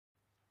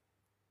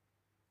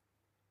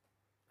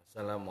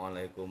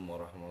Assalamualaikum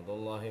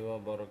warahmatullahi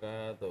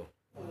wabarakatuh.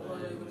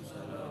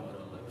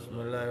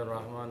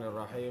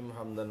 Bismillahirrahmanirrahim.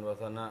 Hamdan wa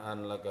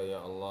thana'an laka ya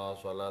Allah,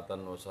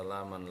 salatan wa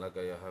salaman laka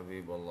ya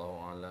Habibullah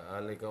wa ala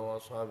alika wa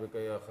ashabika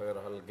ya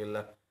khair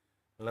halqillah,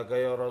 laka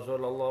ya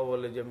Rasulullah wa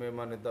li jami'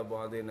 man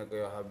ittaba'a dinaka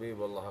ya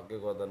Habibullah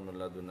haqiqatan min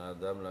ladun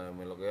adam la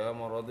yamil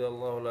qiyamah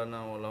radhiyallahu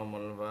lana wa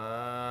lahumul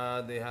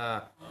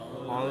Fatiha.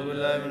 A'udzu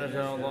billahi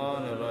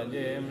minasyaitonir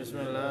rajim.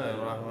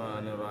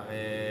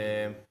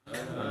 Bismillahirrahmanirrahim.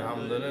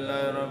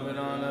 Alhamdulillahi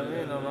rabbil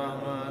alamin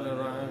arrahmanir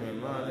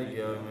rahim maliki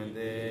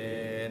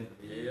yaumiddin.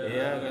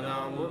 Iyyaka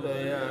na'budu wa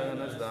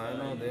iyyaka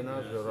nasta'in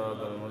ihdinas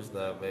siratal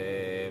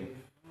mustaqim.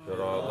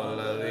 Siratal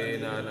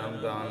ladzina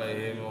an'amta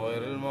 'alaihim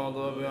ghairil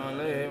maghdubi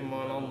 'alaihim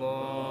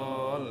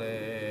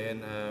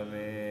waladdallin.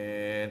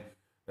 Amin.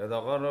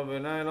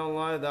 Yataqarrabuna ila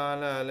Allah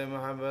ta'ala li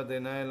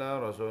mahabbatina ila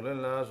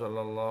Rasulillah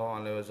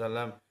sallallahu alaihi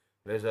wasallam.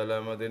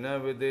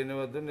 لسلامتنا في الدين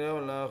والدنيا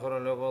والآخرة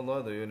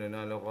لقضاء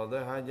ديوننا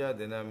لقضاء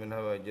حاجاتنا من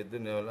هوائج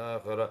الدنيا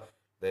والآخرة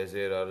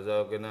تيسير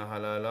أرزاقنا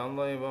حلالا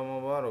طيبا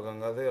مباركا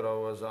كثيرا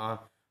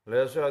وسعا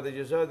لإسعاد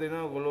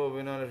جسادنا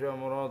وقلوبنا لشفاء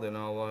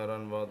مرادنا ظاهرا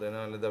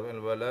باطنا لدفع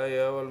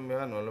البلايا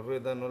والمحن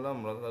والفتن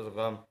والأمراض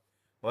الأسقام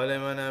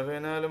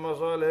ولمنافعنا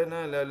لمصالحنا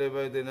لأهل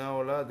بيتنا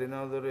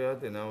أولادنا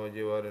ذريتنا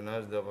وجوارنا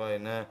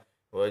أصدقائنا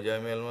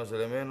وجميع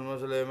المسلمين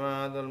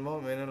والمسلمات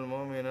المؤمنين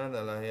المؤمنات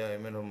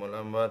الأحياء منهم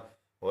والأموات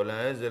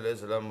ولا يعز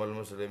الإسلام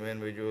والمسلمين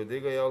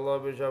بجودك يا الله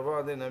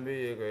بشفاعة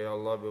نبيك يا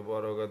الله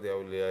ببركة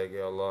أوليائك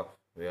يا الله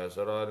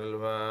بأسرار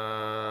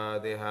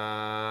الفاتحة.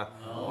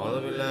 أعوذ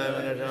بالله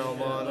من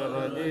الشيطان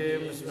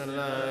الرجيم. بسم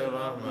الله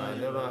الرحمن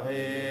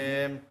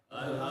الرحيم.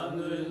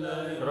 الحمد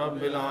لله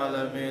رب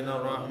العالمين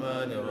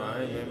الرحمن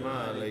الرحيم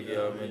مالك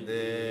يوم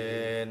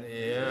الدين.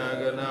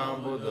 إياك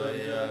نعبد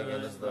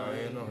وإياك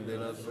نستعين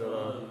اهدنا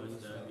الصراط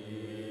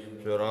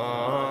المستقيم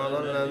صراط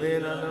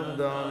الذين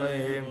أنعمت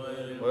عليهم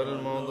غير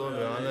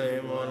المغضوب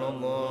عليهم ولا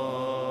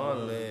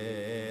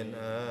الضالين.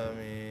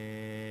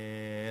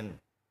 آمين.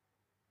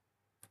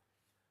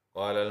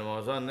 قال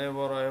المصنف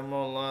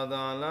رحمه الله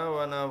تعالى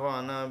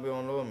ونفعنا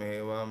بعلومه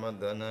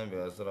وأمدنا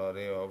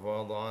بأسراره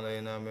وفاض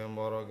علينا من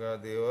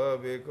بركاته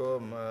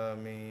وبكم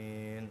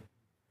آمين.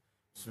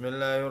 بسم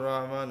الله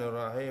الرحمن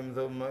الرحيم.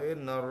 ثم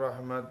إن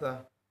الرحمة,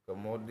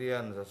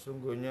 kemudian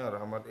sesungguhnya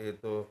rahmat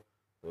itu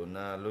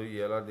tunalu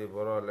ialah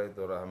diperoleh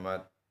itu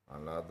rahmat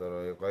ala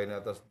tariqain,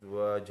 atas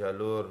dua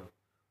jalur.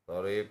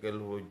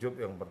 Tariqil wujub,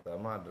 yang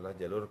pertama adalah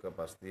jalur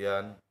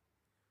kepastian.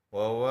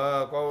 Wa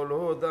huwa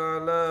qauluhu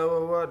ta'ala, wa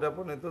huwa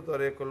adapun itu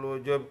tariqul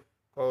wujub,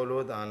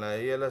 qauluhu ta'ala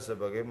ialah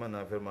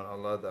sebagaimana firman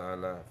Allah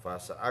Ta'ala,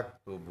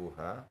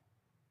 fasa'aktubuha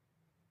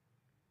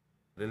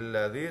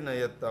lilladzina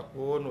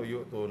yattaqun wa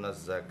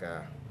yu'tunaz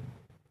zakah.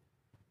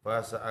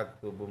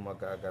 Fasa'aktubu,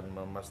 maka akan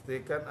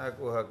memastikan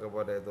aku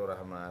kepada itu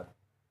rahmat,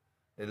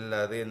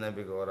 illadzina,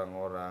 bika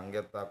orang-orang,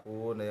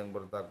 yattaqun, yang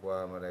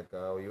bertakwa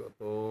mereka,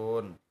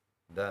 yu'tun,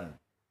 dan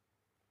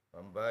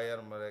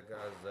membayar mereka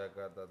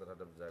az-zakat,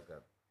 terhadap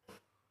zakat.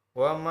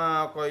 Wa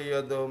ma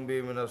qayyadahum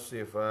bi minas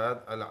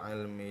sifat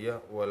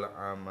al-ilmiyah wal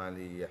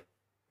amaliyah.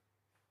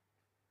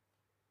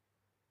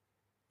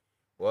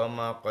 Wa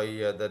ma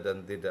qayyada,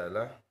 dan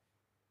tidaklah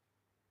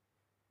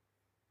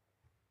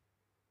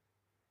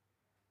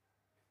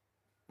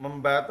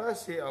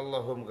membatasi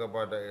Allahum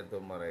kepada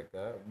itu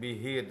mereka,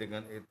 bihi,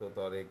 dengan itu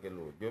tariqil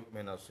wujub,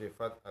 minas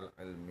sifat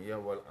al-ilmiyah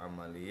wal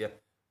amaliyah,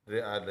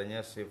 dari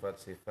adanya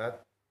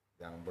sifat-sifat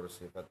yang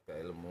bersifat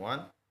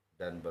keilmuan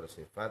dan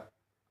bersifat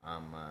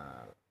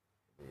amal.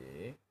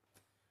 Jadi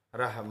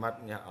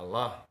rahmatnya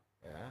Allah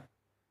ya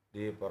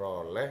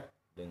diperoleh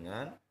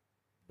dengan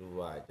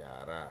dua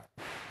cara.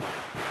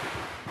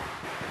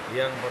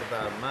 Yang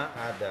pertama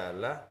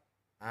adalah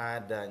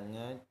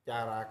adanya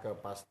cara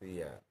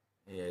kepastian,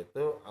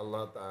 yaitu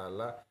Allah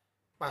Ta'ala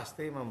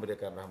pasti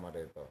memberikan rahmat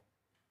itu.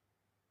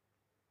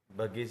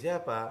 Bagi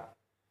siapa?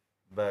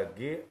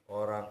 Bagi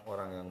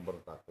orang-orang yang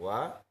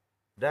bertakwa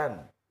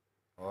dan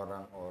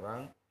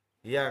orang-orang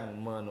yang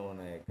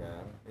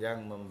menunaikan,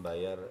 yang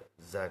membayar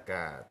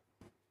zakat.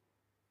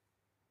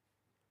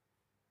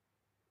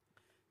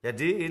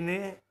 Jadi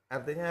ini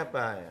artinya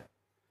apa ya?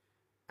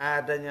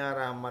 Adanya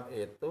rahmat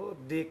itu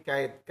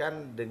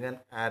dikaitkan dengan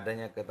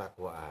adanya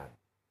ketakwaan.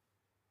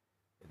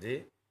 Jadi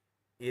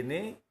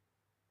ini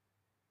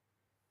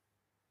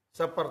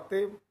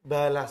seperti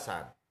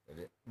balasan.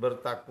 Jadi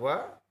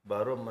bertakwa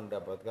baru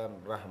mendapatkan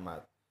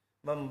rahmat,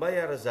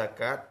 membayar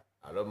zakat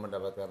lalu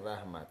mendapatkan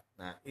rahmat.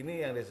 Nah,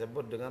 ini yang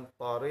disebut dengan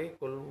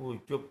thariqul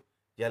wujub,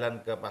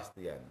 jalan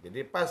kepastian.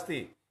 Jadi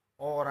pasti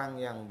orang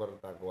yang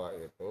bertakwa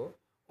itu,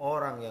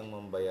 orang yang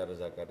membayar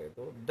zakat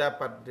itu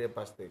dapat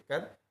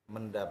dipastikan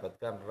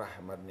mendapatkan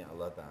rahmatnya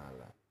Allah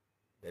Ta'ala.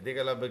 Jadi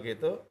kalau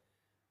begitu,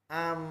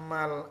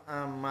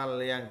 amal-amal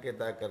yang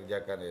kita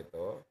kerjakan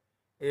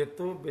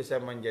itu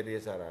bisa menjadi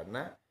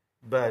sarana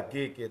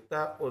bagi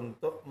kita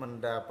untuk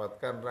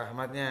mendapatkan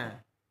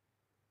rahmatnya.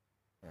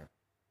 Nah,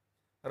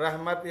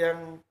 rahmat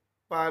yang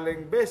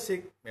paling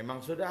basic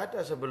memang sudah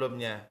ada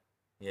sebelumnya,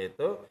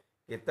 yaitu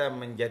kita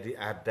menjadi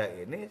ada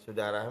ini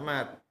sudah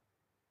rahmat.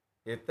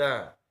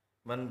 Kita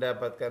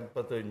mendapatkan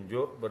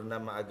petunjuk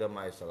bernama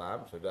agama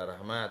Islam, sudah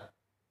rahmat.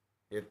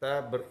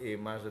 Kita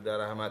beriman, sudah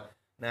rahmat.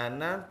 Nah,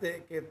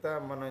 nanti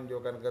kita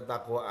menunjukkan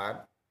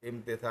ketakwaan,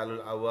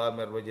 imtithalul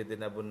awamir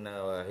wajtinabun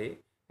nawahi,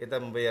 kita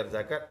membayar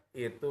zakat,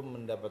 itu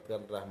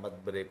mendapatkan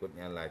rahmat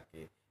berikutnya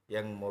lagi,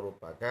 yang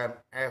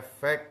merupakan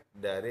efek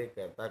dari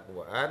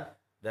ketakwaan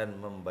dan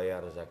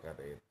membayar zakat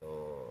itu.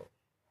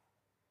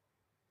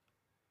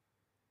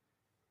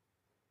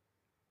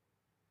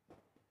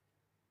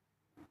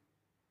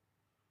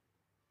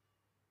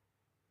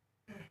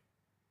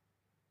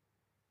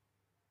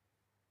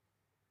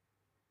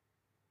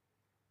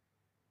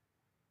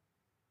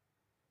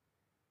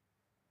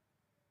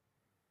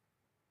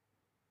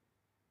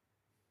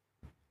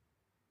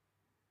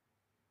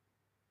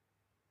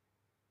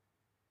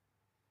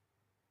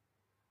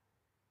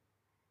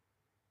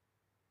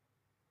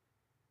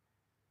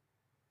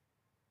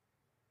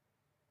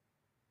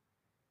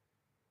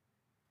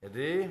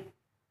 Jadi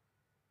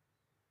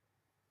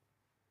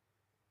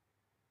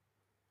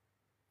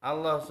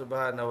Allah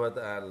Subhanahu wa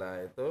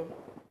taala itu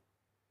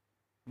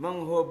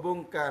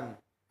menghubungkan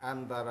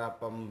antara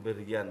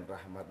pemberian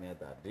rahmatnya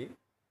tadi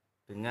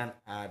dengan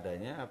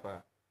adanya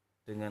apa?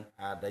 Dengan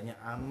adanya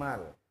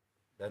amal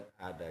dan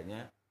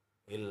adanya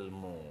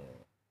ilmu.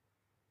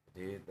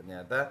 Jadi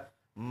ternyata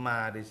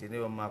ma di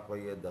sini wa ma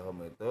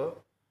qayyadahum itu,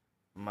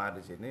 ma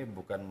di sini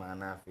bukan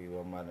manafi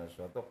wa mana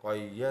suatu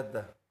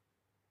qayyadah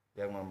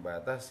yang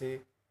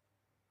membatasi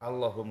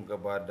Allahum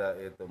kepada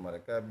itu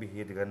mereka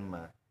bihi dengan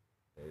ma.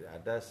 Jadi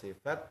ada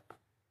sifat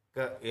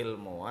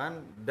keilmuan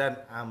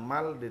dan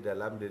amal di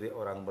dalam diri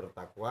orang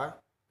bertakwa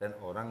dan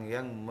orang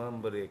yang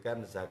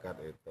memberikan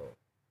zakat itu.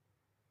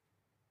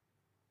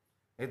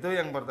 Itu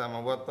yang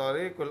pertama. Wa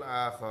tariqul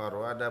akhar,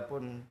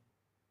 adapun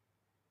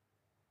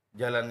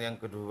jalan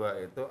yang kedua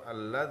itu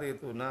alladzi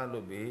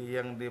tunalu bihi,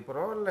 yang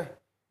diperoleh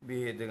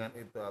bihi dengan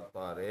itu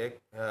at-tariq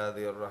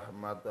hadhir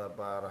rahmat,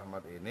 apa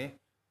rahmat ini,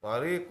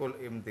 tariqul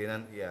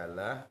imtinan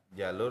ialah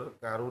jalur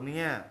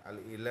karunia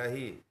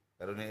al-ilahi,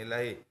 karunia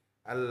ilahi,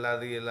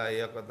 alladzi la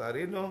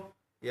yaqtarinu,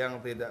 yang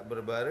tidak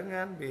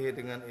berbarengan bihi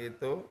dengan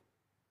itu,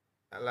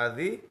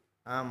 alladzi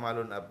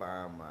amalun,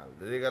 apa amal.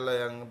 Jadi kalau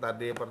yang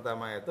tadi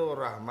pertama itu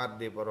rahmat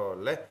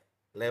diperoleh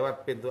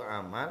lewat pintu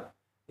amal,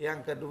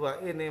 yang kedua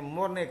ini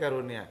murni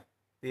karunia,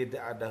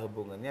 tidak ada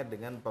hubungannya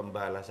dengan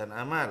pembalasan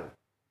amal,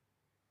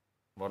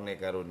 murni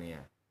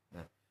karunia.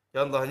 Nah,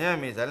 contohnya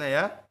misalnya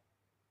ya,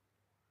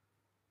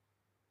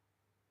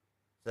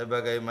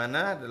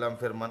 sebagaimana dalam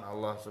firman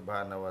Allah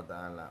Subhanahu wa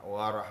taala,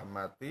 wa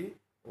rahmati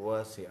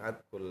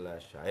wasi'at kulla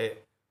syai',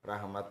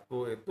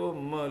 rahmatku itu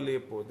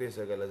meliputi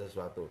segala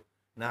sesuatu.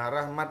 Nah,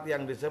 rahmat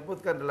yang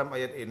disebutkan dalam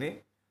ayat ini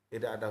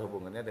tidak ada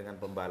hubungannya dengan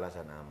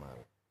pembalasan amal.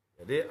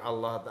 Jadi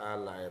Allah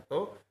taala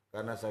itu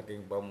karena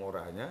saking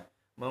pemurahnya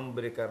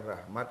memberikan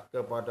rahmat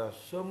kepada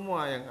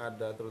semua yang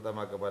ada,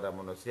 terutama kepada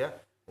manusia,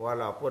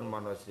 walaupun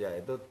manusia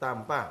itu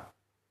tanpa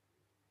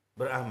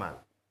beramal.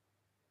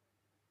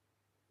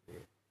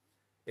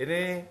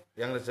 Ini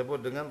yang disebut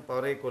dengan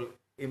thariqul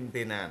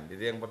imtinan.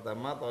 Jadi yang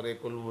pertama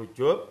thariqul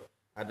wujub,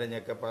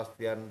 adanya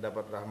kepastian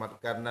dapat rahmat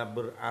karena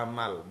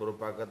beramal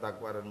berupa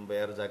ketakwaan dan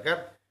membayar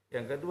zakat.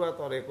 Yang kedua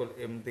thariqul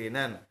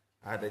imtinan,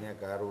 adanya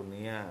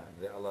karunia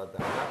dari Allah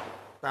Ta'ala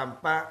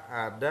tanpa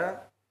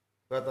ada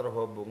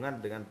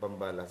keterhubungan dengan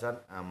pembalasan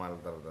amal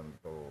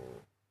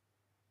tertentu.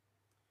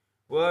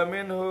 Wa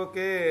minhu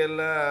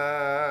kila,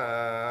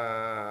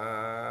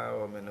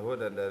 wa minhu,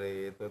 dan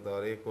dari itu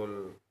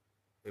thariqul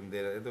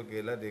imtinan itu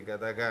kila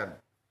dikatakan,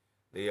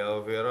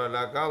 liyaghfira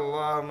laka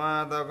Allah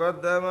ma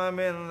taqaddama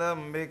min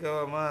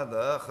dzambika wa ma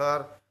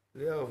ta'akhkhar,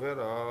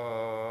 liyaghfira,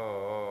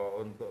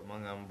 untuk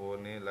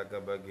mengampuni, laka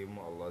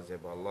bagimu Allah,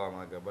 siapa Allah,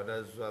 maka pada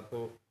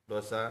suatu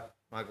dosa,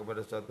 maka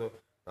pada suatu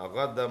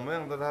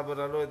taqaddama yang telah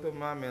berlalu itu,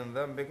 ma min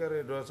dzambika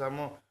dari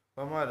dosamu,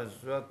 wa ma ada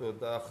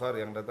sesuatu ta'akhkhar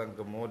yang datang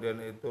kemudian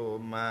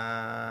itu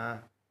ma.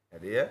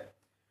 Jadi ya,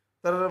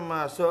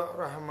 termasuk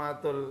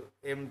rahmatul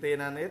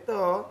imtinan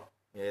itu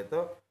yaitu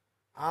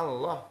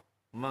Allah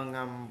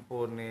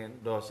mengampuni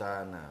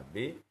dosa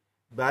Nabi,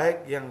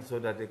 baik yang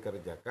sudah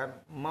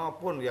dikerjakan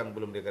maupun yang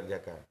belum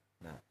dikerjakan.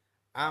 Nah,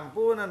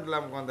 ampunan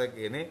dalam konteks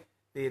ini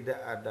tidak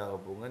ada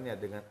hubungannya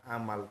dengan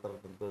amal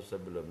tertentu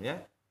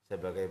sebelumnya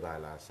sebagai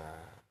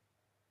balasan.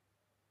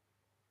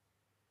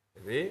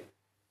 Jadi,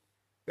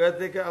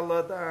 ketika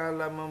Allah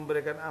Ta'ala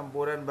memberikan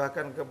ampunan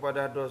bahkan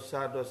kepada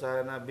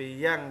dosa-dosa Nabi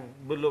yang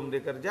belum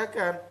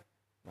dikerjakan,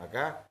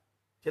 maka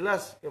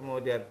jelas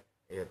kemudian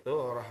itu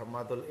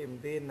rahmatul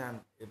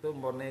imtinan, itu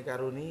murni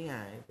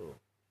karunia, itu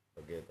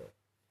begitu.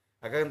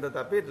 Akan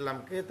tetapi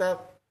dalam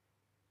kitab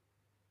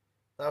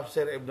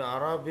tafsir Ibnu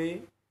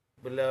Arabi,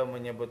 beliau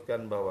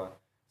menyebutkan bahwa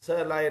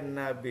selain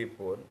Nabi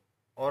pun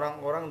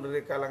orang-orang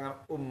dari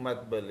kalangan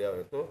umat beliau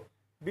itu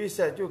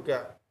bisa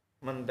juga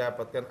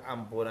mendapatkan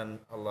ampunan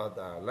Allah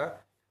Ta'ala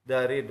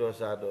dari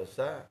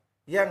dosa-dosa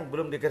yang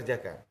belum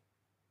dikerjakan.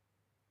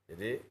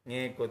 Jadi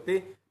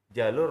ngikuti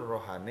jalur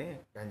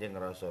rohani Kanjeng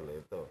Rasul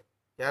itu.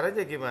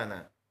 Caranya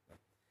gimana?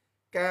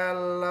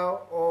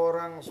 Kalau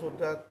orang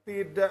sudah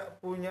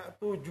tidak punya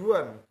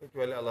tujuan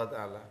kecuali Allah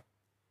Ta'ala,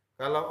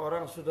 Kalau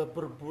orang sudah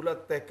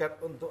berbulat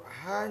tekad untuk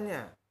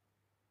hanya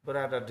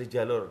berada di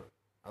jalur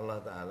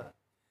Allah Ta'ala,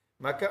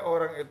 maka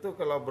orang itu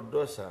kalau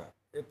berdosa,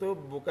 itu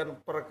bukan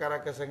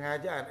perkara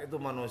kesengajaan, itu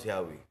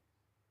manusiawi.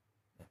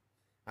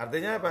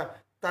 Artinya apa?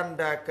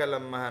 Tanda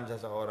kelemahan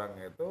seseorang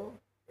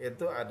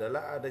itu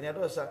adalah adanya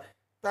dosa.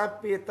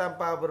 Tapi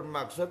tanpa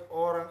bermaksud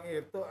orang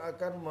itu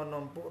akan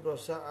menumpuk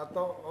dosa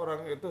atau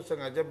orang itu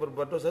sengaja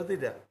berbuat dosa,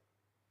 tidak.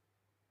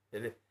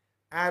 Jadi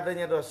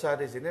adanya dosa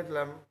di sini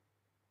dalam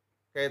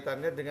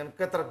kaitannya dengan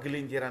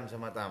ketergelinciran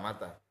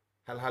semata-mata,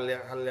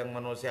 hal yang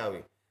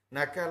manusiawi.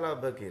 Nah kalau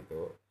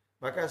begitu,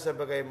 maka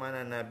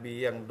sebagaimana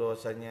Nabi yang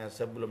dosanya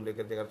sebelum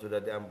dikerjakan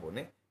sudah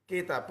diampuni,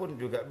 kita pun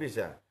juga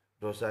bisa.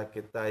 Dosa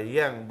kita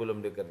yang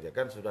belum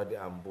dikerjakan sudah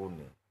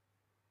diampuni.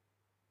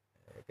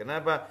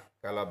 Kenapa?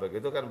 Kalau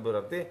begitu kan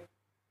berarti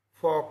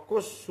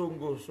fokus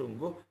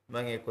sungguh-sungguh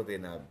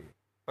mengikuti Nabi.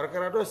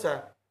 Perkara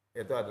dosa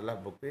itu adalah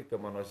bukti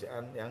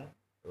kemanusiaan yang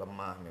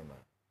lemah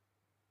memang.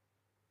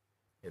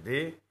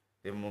 Jadi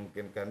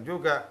dimungkinkan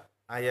juga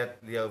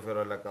ayat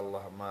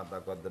liyaghfiralakallah ma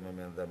taqaddama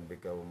min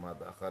dzambika wa ma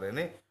ta'akhkhar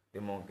ini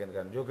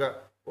dimungkinkan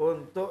juga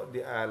untuk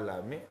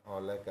dialami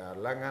oleh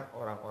kalangan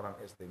orang-orang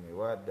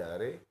istimewa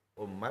dari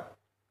umat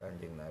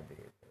Kanjeng Nabi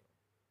itu.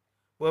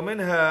 Wa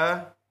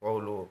minha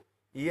qaulu,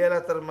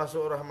 ialah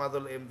termasuk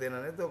rahmatul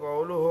imtinan itu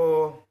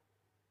qauluhu,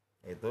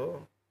 itu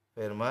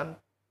firman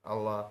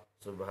Allah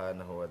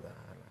Subhanahu wa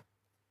taala.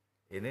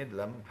 Ini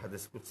dalam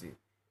hadis qudsi.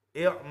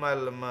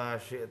 I'mal ma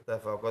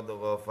syi'ta faqad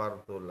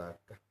ghafartu lak.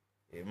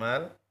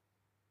 I'mal,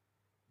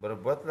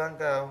 berbuatlah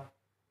engkau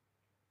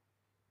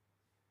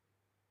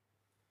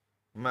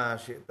ma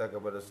syi'ta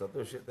kepada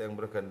satu syi'ta yang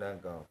berkehendak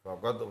engkau,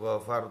 faqad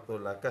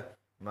ghafartu lak,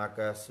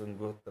 maka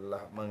sungguh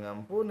telah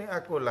mengampuni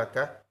aku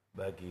laka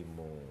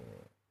bagimu.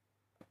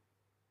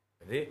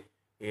 Jadi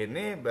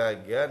ini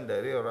bagian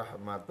dari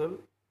rahmatul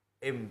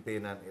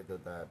imtinan itu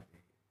tadi.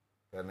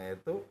 Karena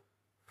itu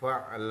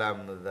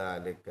fa'lam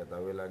dzalik,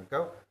 ketahuilah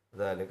engkau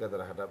dzalika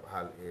terhadap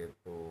hal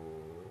itu.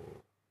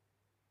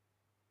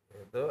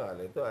 Hal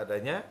itu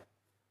adanya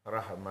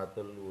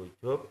rahmatul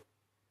wujub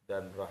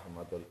dan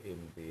rahmatul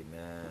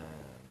imtinan.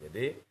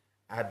 Jadi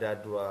ada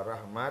dua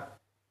rahmat,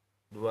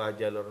 dua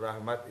jalur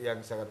rahmat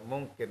yang sangat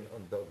mungkin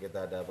untuk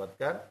kita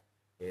dapatkan,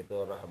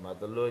 yaitu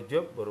rahmatul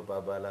wujub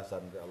berupa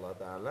balasan dari Allah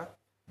Ta'ala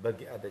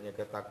bagi adanya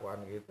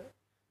ketakwaan kita,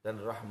 dan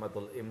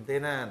rahmatul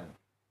imtinan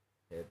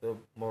yaitu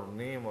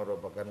murni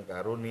merupakan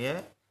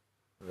karunia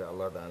dari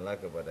Allah Ta'ala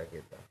kepada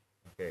kita.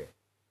 Oke,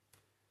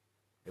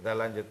 kita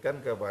lanjutkan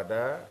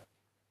kepada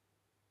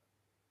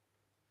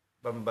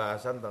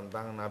pembahasan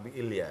tentang Nabi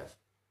Ilyas.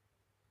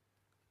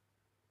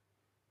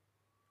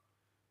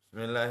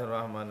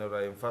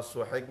 Bismillahirrahmanirrahim.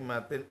 Fasu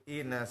hikmatin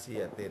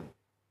inasiyatin.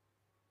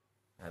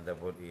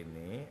 Adapun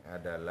ini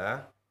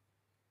adalah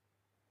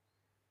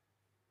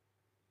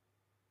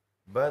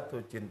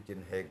batu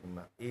cincin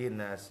hikmah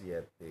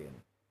inasiyatin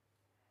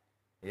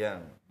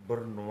yang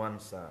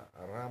bernuansa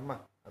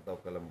ramah atau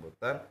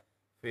kelembutan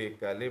fi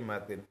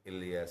kalimatin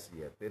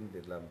ilyasiyatin,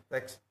 di dalam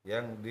teks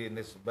yang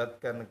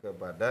dinisbatkan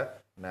kepada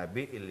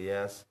Nabi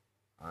Ilyas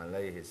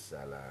alaihi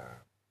salam.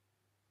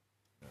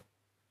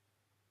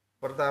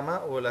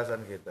 Pertama,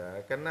 ulasan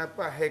kita,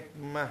 kenapa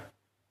hikmah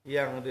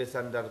yang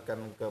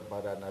disandarkan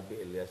kepada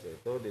Nabi Ilyas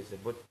itu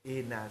disebut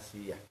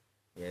inasiyah,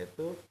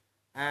 yaitu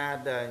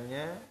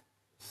adanya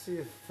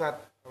sifat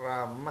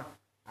ramah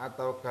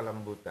atau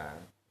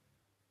kelembutan.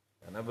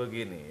 Karena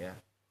begini ya,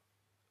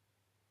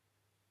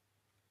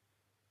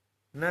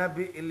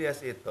 Nabi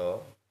Ilyas itu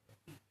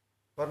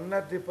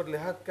pernah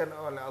diperlihatkan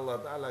oleh Allah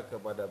Ta'ala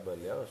kepada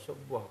beliau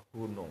sebuah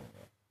gunung.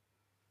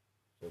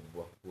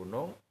 Sebuah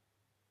gunung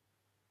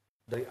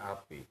dari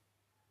api.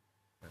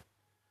 Nah,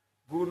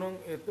 gunung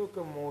itu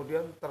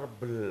kemudian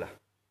terbelah.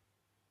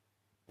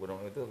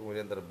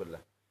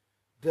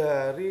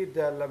 Dari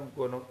dalam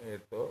gunung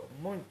itu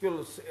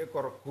muncul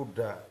seekor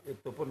kuda,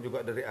 itu pun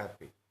juga dari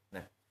api.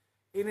 Nah,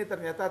 ini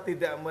ternyata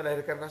tidak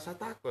melahirkan rasa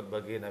takut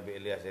bagi Nabi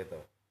Ilyas itu,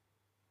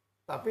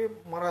 tapi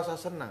merasa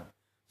senang.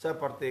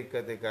 Seperti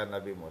ketika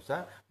Nabi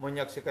Musa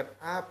menyaksikan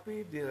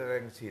api di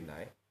lereng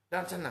Sinai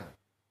dan senang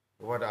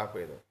kepada api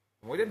itu.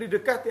 Kemudian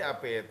didekati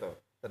api itu.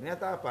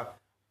 Ternyata apa?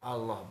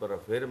 Allah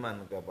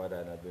berfirman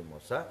kepada Nabi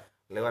Musa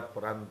lewat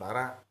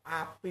perantara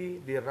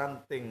api di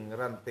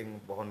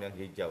ranting-ranting pohon yang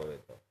hijau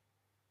itu.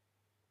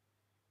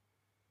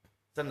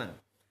 Senang.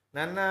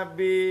 Nah,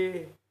 Nabi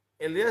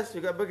Ilyas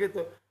juga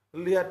begitu.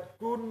 Lihat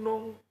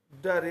gunung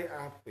dari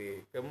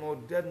api,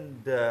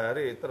 kemudian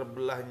dari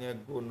terbelahnya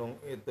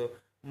gunung itu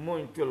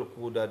muncul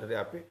kuda dari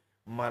api,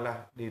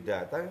 malah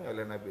didatangi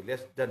oleh Nabi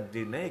Ilyas dan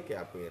dinaiki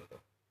api itu.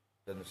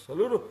 Dan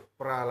seluruh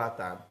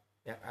peralatan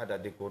yang ada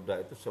di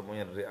kuda itu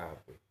semuanya dari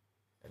api.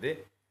 Jadi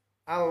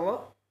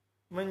Allah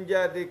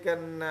menjadikan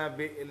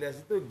Nabi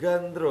Ilyas itu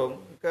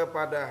gandrung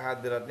kepada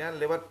hadiratnya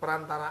lewat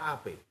perantara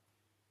api.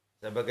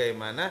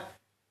 Sebagaimana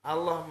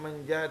Allah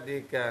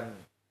menjadikan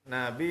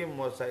Nabi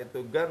Musa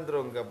itu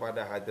gandrung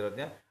kepada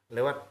hadiratnya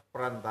lewat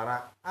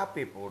perantara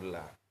api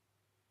pula.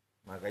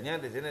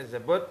 Makanya di sini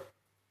disebut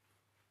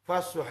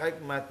fasu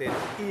hikmatin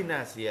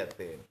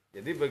inasiyatin.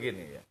 Jadi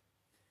begini ya.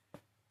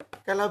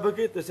 kalau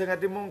begitu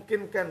sangat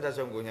dimungkinkan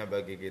sesungguhnya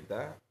bagi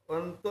kita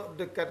untuk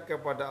dekat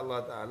kepada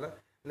Allah Ta'ala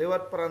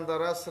lewat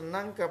perantara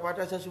senang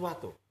kepada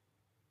sesuatu.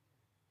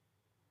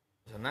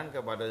 Senang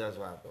kepada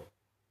sesuatu.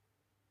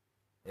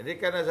 Jadi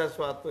karena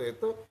sesuatu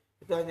itu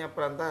hanya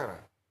perantara.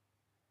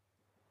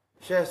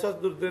 Syekh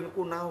Sadruddin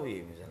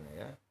Kunawi misalnya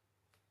ya.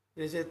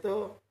 Di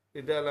situ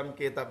di dalam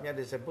kitabnya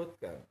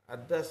disebutkan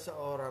ada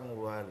seorang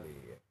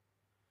wali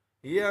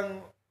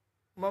yang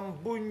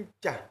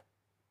membuncah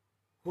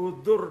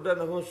hudur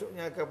dan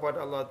khusyuknya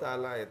kepada Allah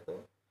Ta'ala itu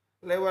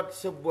lewat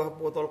sebuah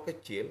botol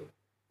kecil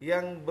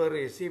yang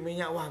berisi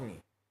minyak wangi.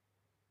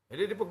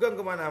 Jadi dipegang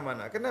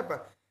kemana-mana.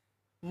 Kenapa?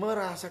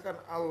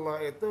 Merasakan Allah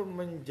itu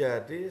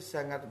menjadi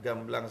sangat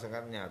gamblang,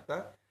 sangat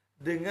nyata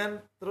dengan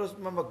terus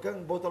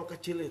memegang botol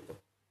kecil itu.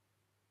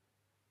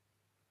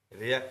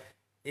 Jadi ya,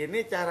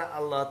 ini cara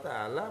Allah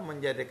Ta'ala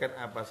menjadikan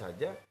apa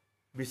saja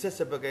bisa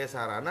sebagai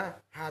sarana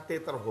hati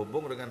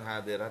terhubung dengan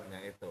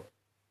hadiratnya itu.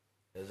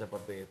 Ya,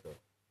 seperti itu.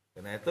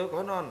 Karena itu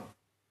konon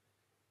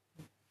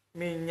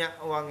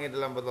minyak wangi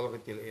dalam botol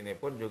kecil ini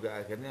pun juga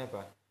akhirnya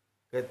apa?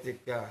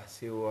 Ketika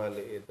si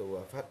wali itu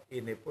wafat,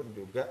 ini pun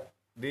juga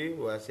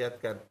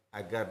diwasiatkan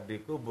agar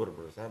dikubur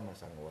bersama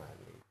sang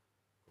wali.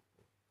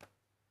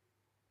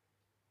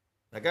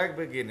 Maka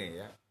begini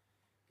ya,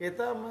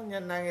 kita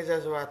menyenangi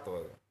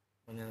sesuatu,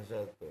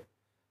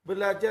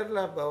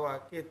 belajarlah bahwa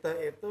kita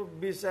itu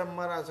bisa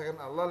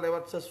merasakan Allah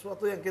lewat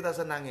sesuatu yang kita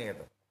senangi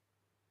itu.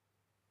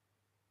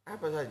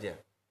 Apa saja.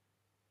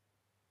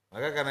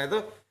 Maka karena itu,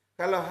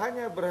 kalau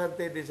hanya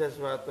berhenti di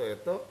sesuatu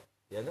itu,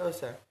 ya nggak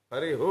usah.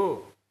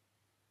 Farihu.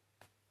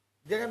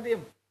 Jangan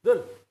diem.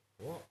 Dul.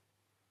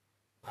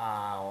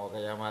 Wow,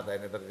 kayak mata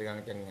ini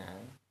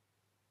tercengang-cengang.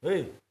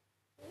 Hei.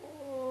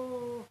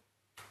 Oh,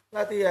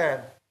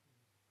 latihan.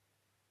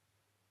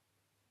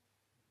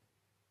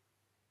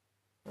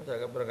 Masa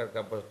gak berangkat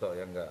ke Pondok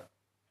yang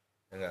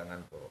nggak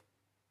ngantuk.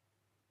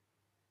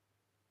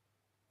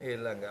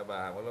 Hilang nggak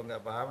paham. Kalau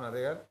nggak paham nanti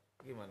kan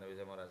gimana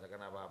bisa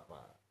merasakan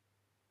apa-apa.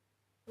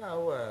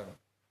 Lawan.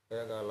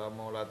 Kayak kalau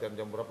mau latihan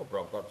jam berapa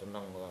berangkat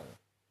senang kan.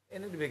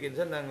 Ini dibikin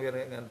senang biar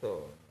nggak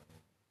ngantuk.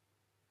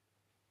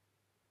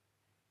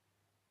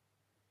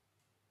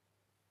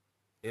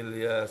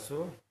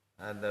 Ilyasu,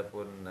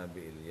 adapun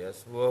Nabi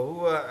Ilyas,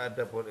 wahua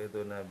adapun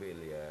itu Nabi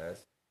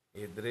Ilyas,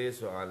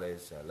 Idris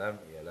alaihissalam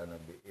ialah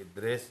Nabi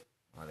Idris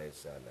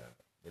alaihissalam.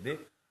 Jadi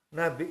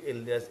Nabi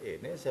Ilyas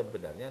ini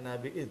sebenarnya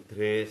Nabi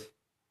Idris.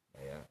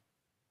 Ya.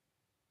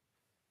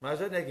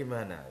 Maksudnya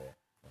gimana ya?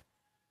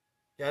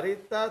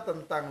 Cerita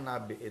tentang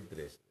Nabi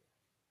Idris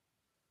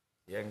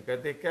yang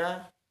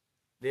ketika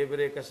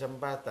diberi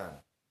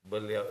kesempatan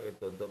beliau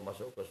itu untuk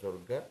masuk ke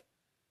surga,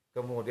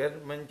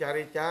 kemudian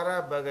mencari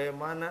cara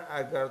bagaimana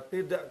agar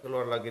tidak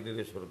keluar lagi dari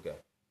surga.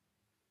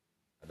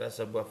 Ada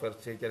sebuah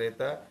versi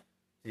cerita,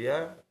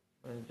 dia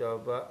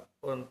mencoba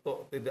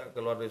untuk tidak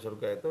keluar dari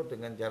surga itu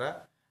dengan cara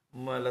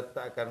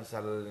meletakkan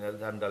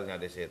sandalnya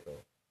di situ.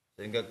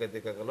 Sehingga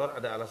ketika keluar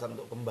ada alasan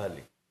untuk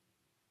kembali.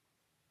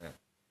 Nah,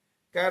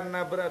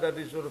 karena berada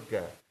di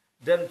surga,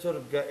 dan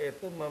surga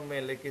itu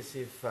memiliki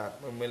sifat,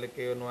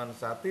 memiliki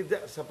nuansa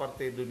tidak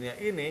seperti dunia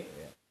ini,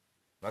 ya.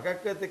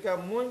 Maka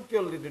ketika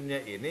muncul di dunia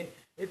ini,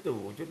 itu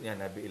wujudnya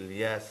Nabi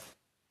Ilyas.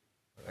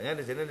 Makanya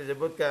di sini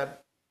disebutkan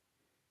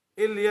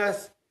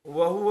Ilyas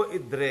wa huwa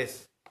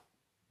Idris.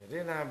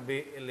 Jadi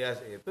Nabi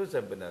Ilyas itu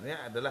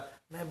sebenarnya adalah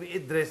Nabi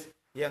Idris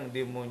yang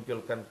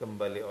dimunculkan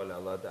kembali oleh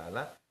Allah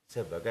Ta'ala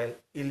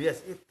sebagai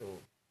Ilyas itu.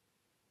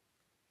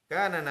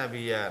 Kana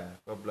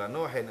nabiyan qabla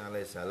Nuhin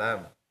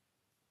alaihissalam.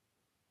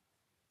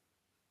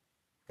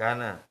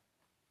 Karena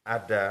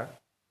ada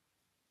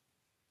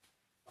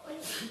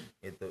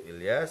itu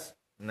Ilyas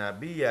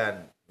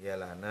nabiyan,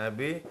 ialah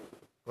nabi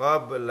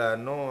qabla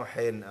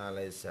Nuhin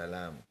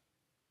alaihissalam.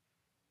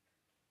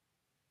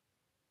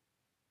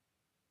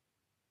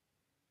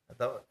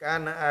 Atau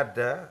karena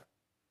ada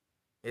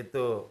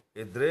itu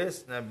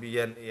Idris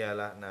nabiyan,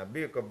 ialah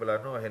nabi qabla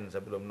Nuhin,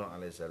 sebelum Nuh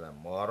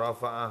alaihissalam. Wa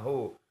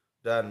rafa'ahu,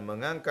 dan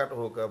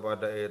mengangkathu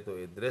kepada itu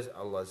Idris,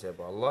 Allah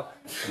siapa Allah,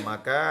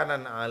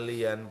 makanan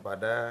alian,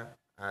 pada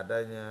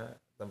adanya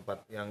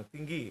tempat yang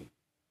tinggi.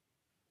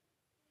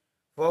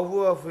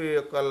 Fahuwa fi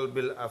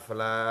qalbil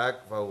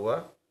aflak,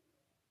 fahuwa,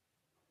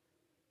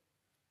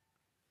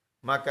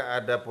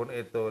 maka adapun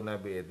itu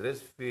Nabi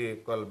Idris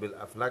fi qalbil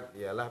aflak,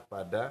 ialah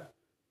pada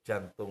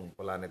jantung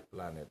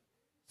planet-planet.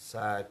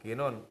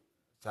 Sakinun,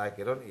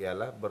 sakirun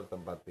ialah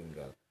bertempat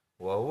tinggal.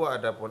 Wa huwa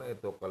adapun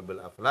itu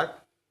qalbil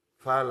aflak,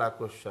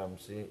 falakus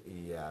syamsi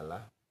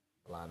ialah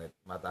planet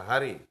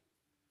matahari.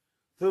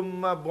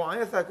 Tsumma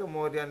bu'itsa,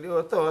 kemudian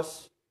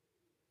diutus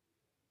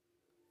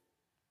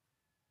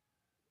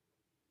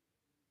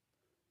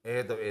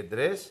itu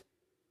Idris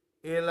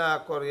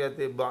ila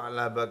qaryati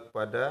Ba'labak,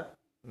 pada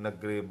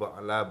negeri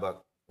Ba'labak.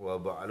 Wa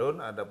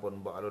Ba'lun,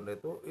 adapun Ba'lun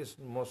itu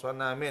ismu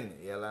sanamin,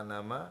 ialah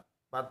nama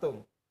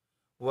patung.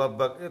 Wa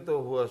Bak itu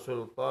huwa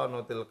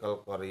sultanu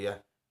tilkal qaryah,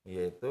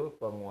 yaitu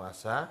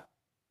penguasa.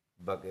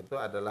 Bak itu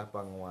adalah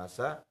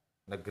penguasa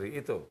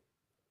negeri itu.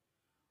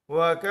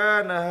 Wa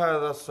kana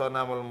hadzal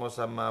sanamul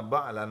musamma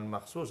ba'lan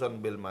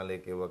makhsusan bil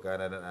maliki wa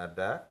kana dan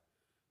ada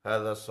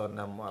hadzal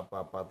sanamu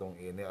apa patung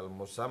ini al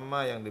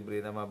musamma yang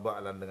diberi nama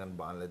ba'lan dengan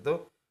ba'al itu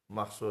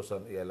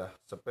makhsusan ialah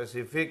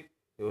spesifik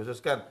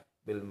dikhususkan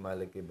bil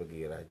maliki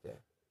bagi raja.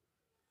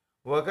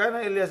 Wa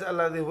kana Ilyas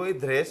alladhi wa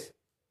Idris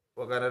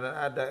wa kana dan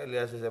ada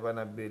Ilyas siapa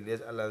Nabi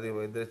Ilyas alladhi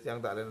wa Idris yang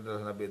tak lain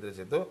adalah Nabi Idris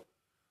itu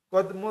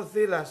qad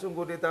muthilah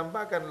sungguh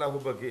ditampakkan lahu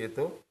bagi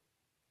itu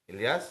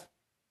Ilyas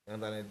yang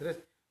tak lain Idris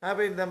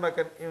apa yang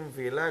ditambahkan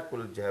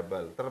infilakul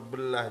jabal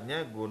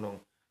terbelahnya gunung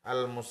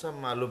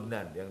al-musamma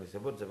Lubnan yang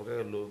disebut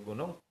sebagai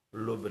gunung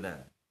Lubnan.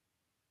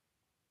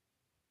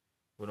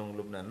 Gunung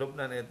Lubnan.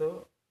 Lubnan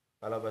itu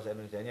kalau bahasa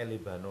Indonesianya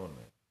Libanon.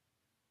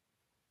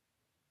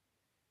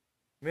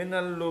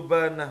 Minal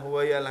lubanah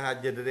wa yal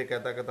hajat dari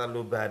kata-kata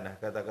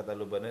lubanah. Kata-kata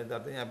lubanah itu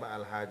artinya apa?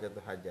 Al-hajat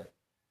itu hajat.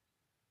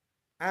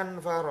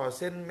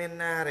 Anfarosin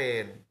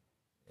minarin.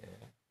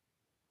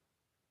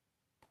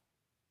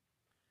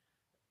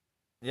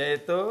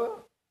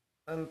 Yaitu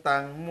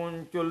tentang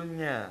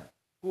munculnya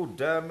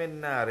kuda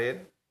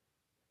minarin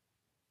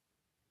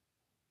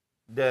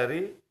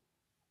dari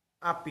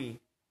api.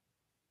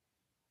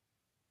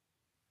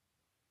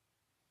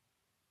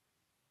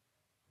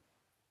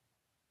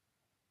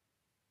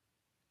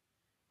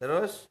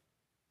 Terus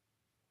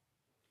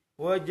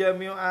wa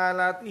jami'u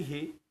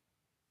alatihi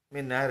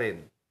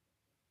minarin.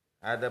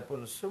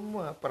 Adapun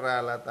semua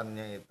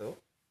peralatannya itu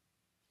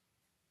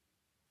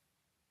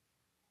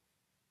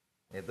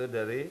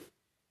dari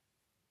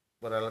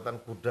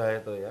peralatan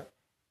kuda itu ya.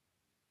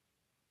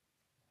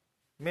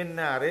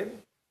 Minarin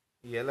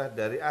ialah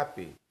dari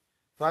api.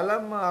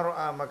 Falamma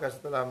ra'a maka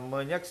setelah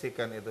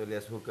menyaksikan itu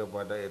liashu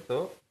kepada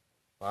itu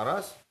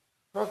faras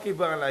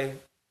raqiba alaih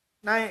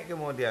naik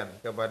kemudian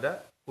kepada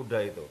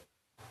kuda itu.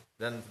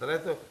 Dan setelah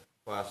itu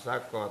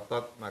fasa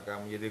kotot maka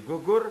menjadi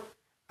gugur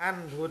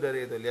anhu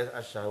dari itu lias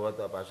asyahwat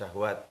apa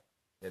syahwat.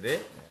 Jadi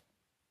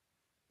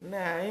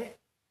naik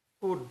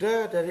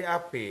kuda dari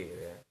api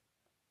ya.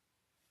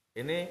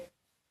 Ini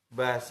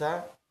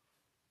bahasa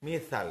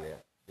misal ya.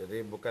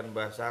 Jadi bukan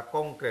bahasa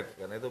konkret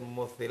karena itu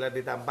muthilah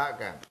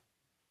ditampakkan.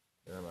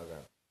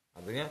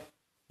 Artinya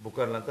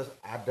bukan lantas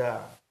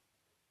ada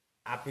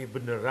api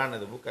beneran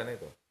itu bukan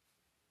itu.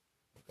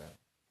 Bukan.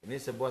 Ini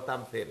sebuah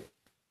tamthil.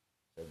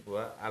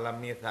 Sebuah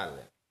alam mithal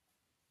ya.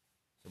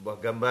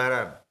 Sebuah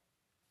gambaran.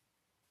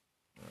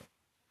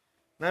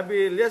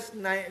 Nabi Ilyas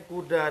naik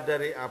kuda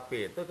dari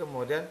api itu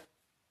kemudian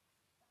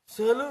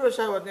seluruh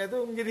syahwatnya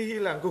itu menjadi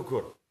hilang,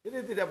 gugur.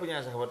 Jadi tidak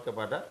punya syahwat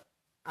kepada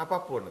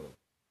apapun.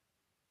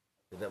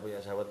 Tidak punya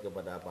syahwat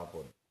kepada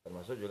apapun.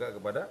 Termasuk juga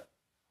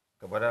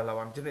kepada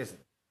lawan jenis.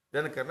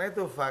 Dan karena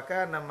itu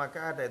fakana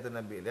maka ada itu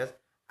Nabi Ilyas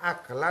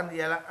aklan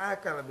ialah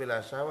akal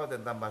bila syahwat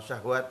dan tambah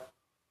syahwat.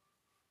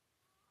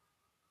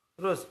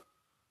 Terus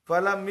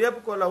falam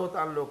yabqa lahu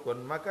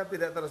ta'alluqun maka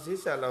tidak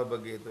tersisa lahu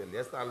bagi itu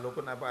Ilyas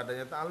ta'alluqun apa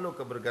adanya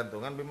ta'alluq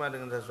kebergantungan bima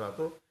dengan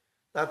sesuatu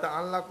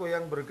tata'allaqu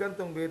yang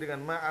bergantung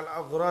dengan ma'al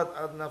aghrad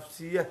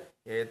al-nafsiyah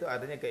yaitu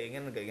adanya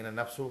keinginan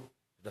nafsu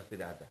sudah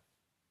tidak ada.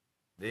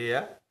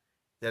 Dia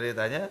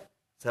ceritanya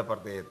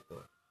seperti itu.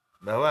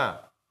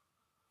 Bahwa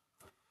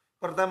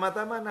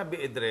pertama-tama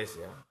Nabi Idris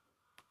ya.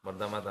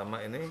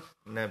 Pertama-tama ini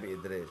Nabi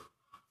Idris.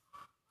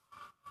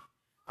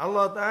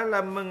 Allah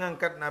Ta'ala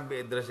mengangkat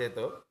Nabi Idris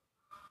itu.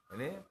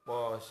 Ini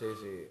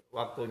posisi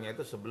waktunya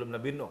itu sebelum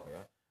Nabi Nuh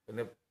ya.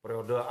 Ini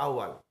periode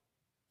awal.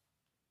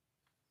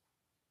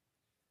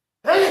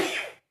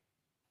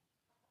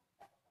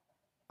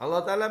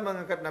 Allah Ta'ala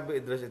mengangkat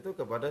Nabi Idris itu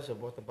kepada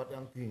sebuah tempat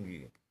yang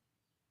tinggi.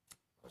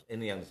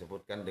 Ini yang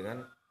disebutkan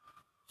dengan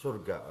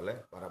surga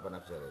oleh para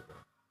penafsir itu.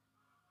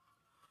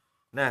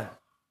 Nah,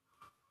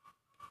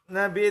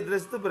 Nabi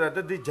Idris itu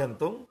berada di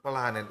jantung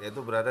planet,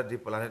 yaitu berada di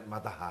planet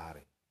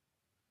matahari.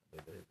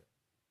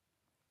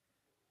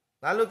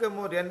 Lalu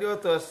kemudian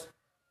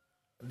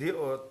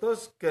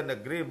diutus ke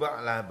negeri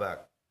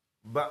Ba'labak.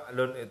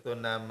 Ba'lun itu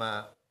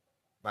nama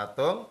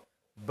patung,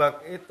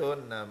 Bak itu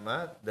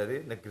nama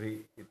dari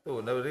negeri itu,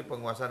 dari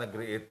penguasa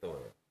negeri itu.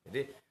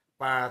 Jadi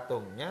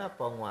patungnya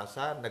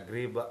penguasa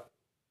negeri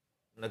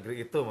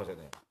itu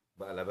maksudnya.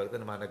 Ba'labak itu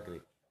nama negeri.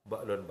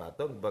 Ba'lun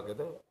patung, Bak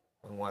itu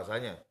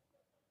penguasanya.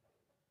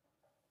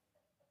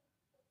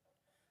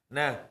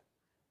 Nah,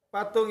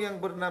 patung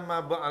yang bernama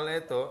Ba'al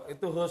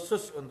itu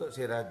khusus untuk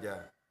si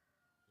raja.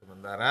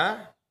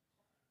 Sementara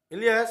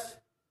Ilyas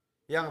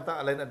yang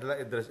tak lain adalah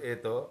Idris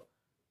itu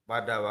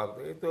pada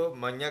waktu itu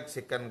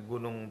menyaksikan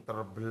gunung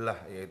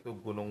terbelah yaitu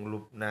gunung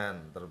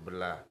Lubnan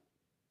terbelah.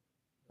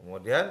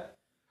 Kemudian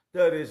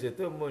dari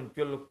situ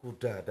muncul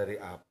kuda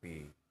dari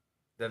api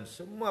dan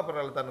semua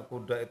peralatan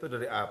kuda itu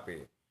dari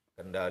api.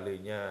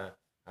 Kendalinya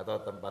atau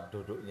tempat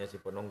duduknya si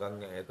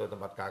penunggangnya itu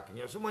tempat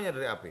kakinya semuanya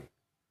dari api.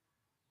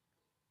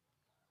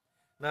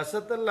 Nah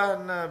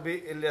setelah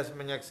Nabi Ilyas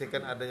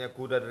menyaksikan adanya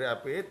kuda dari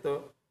api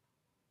itu,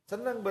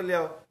 senang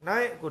beliau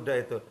naik kuda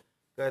itu.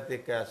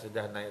 Ketika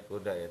sudah naik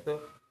kuda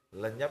itu,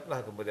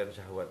 lenyaplah kemudian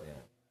syahwatnya.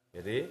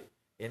 Jadi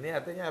ini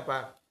artinya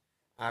apa?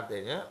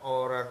 Artinya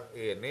orang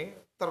ini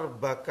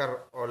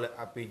terbakar oleh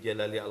api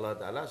jalali Allah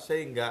Ta'ala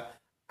sehingga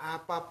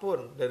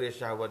apapun dari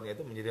syahwatnya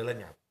itu menjadi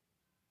lenyap.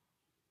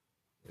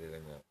 Jadi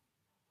lenyap.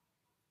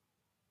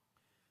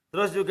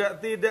 Terus juga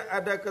tidak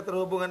ada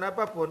keterhubungan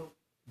apapun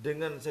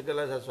dengan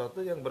segala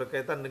sesuatu yang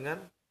berkaitan dengan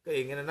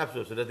keinginan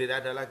nafsu. Sudah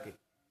tidak ada lagi.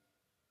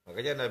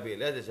 Makanya Nabi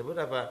Ilyas disebut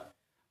apa?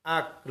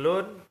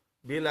 Aklun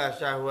bila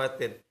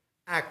syahwatin.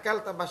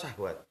 Akal tanpa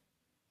syahwat.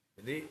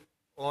 Jadi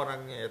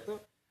orangnya itu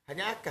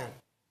hanya akal.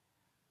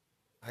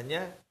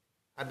 Hanya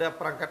ada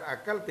perangkat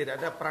akal, tidak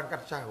ada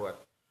perangkat syahwat.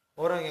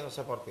 Orang yang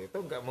seperti itu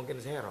nggak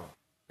mungkin serong.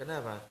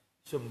 Kenapa?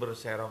 Sumber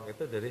serong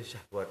itu dari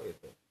syahwat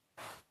itu.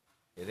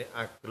 Jadi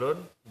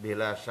aklun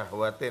bila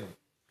syahwatin.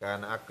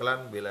 Karena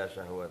aklan bila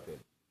syahwatin.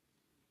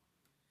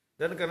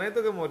 Dan karena itu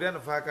kemudian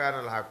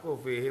fakana al-haqqu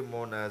fihi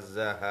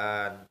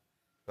munazzahan.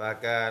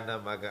 Fakana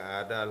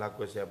maka ada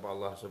al-haqqu siapa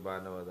Allah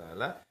Subhanahu wa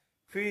taala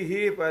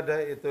fihi pada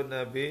itu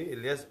Nabi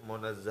Ilyas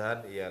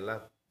munazzahan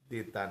ialah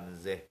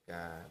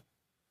ditanzihkan.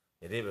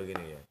 Jadi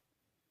begini ya.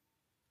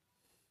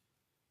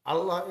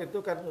 Allah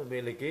itu kan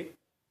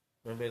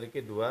memiliki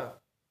dua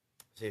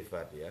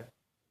sifat ya.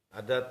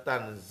 Ada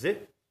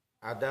tanzih,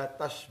 ada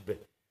tasbih.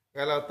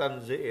 Kalau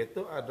tanzih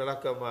itu adalah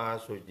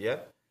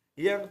kemahasucian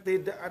yang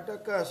tidak ada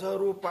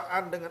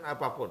keserupaan dengan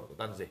apapun,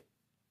 tanzih.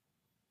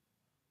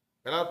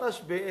 Kalau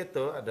tasbih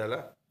itu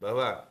adalah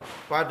bahwa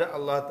pada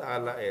Allah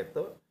Ta'ala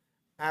itu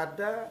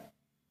ada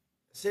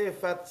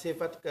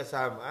sifat-sifat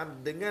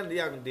kesamaan dengan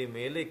yang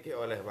dimiliki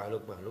oleh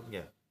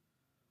makhluk-makhluknya.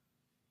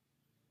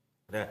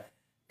 Nah,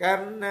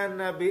 karena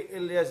Nabi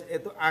Ilyas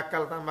itu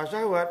akal tanpa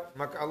syahwat,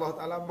 maka Allah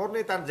Ta'ala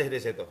murni tanzih di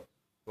situ.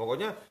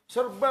 Pokoknya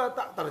serba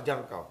tak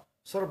terjangkau.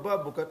 Serba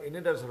bukan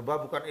ini dan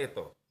serba bukan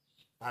itu.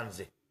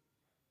 Tanzih.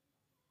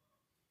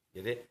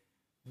 Jadi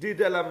di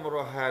dalam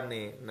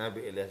rohani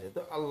Nabi Ilyas itu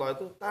Allah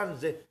itu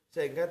tanzih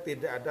sehingga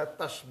tidak ada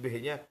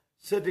tasbihnya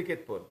sedikit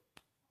pun.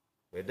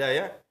 Beda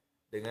ya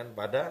dengan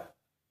pada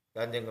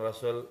Kanjeng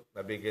Rasul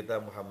Nabi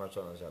kita Muhammad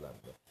SAW.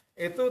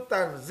 Itu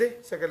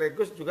tanzih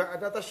sekaligus juga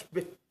ada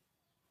tasbih.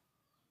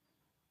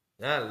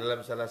 Nah, dalam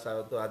salah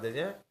satu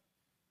hadisnya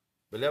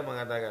beliau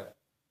mengatakan,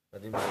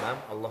 tadi malam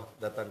Allah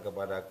datang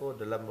kepadaku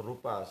dalam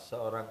rupa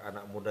seorang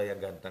anak muda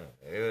yang ganteng.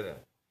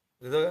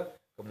 Itu kan?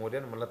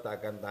 Kemudian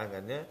meletakkan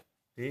tangannya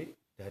di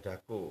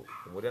dadaku.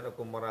 Kemudian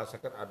aku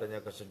merasakan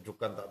adanya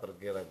kesejukan tak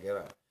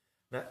terkira-kira.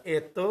 Nah,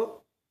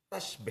 itu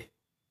tasbih.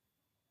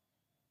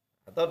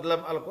 Atau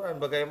dalam Al-Quran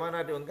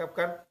bagaimana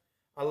diungkapkan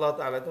Allah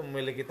Ta'ala itu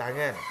memiliki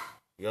tangan.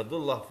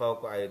 Yadullah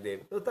fauqa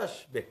aydihim. Itu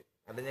tasbih.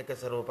 Adanya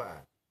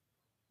keserupaan.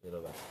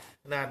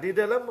 Nah, di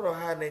dalam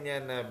rohaninya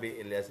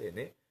Nabi Ilyas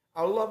ini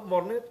Allah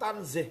murni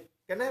tanzih.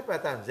 Kenapa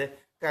tanzih?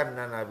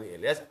 Karena Nabi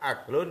Ilyas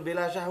aklun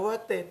bila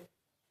syahwatin.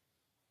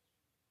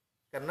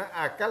 Karena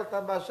akal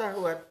tanpa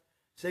syahwat.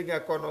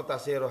 Sehingga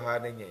konotasi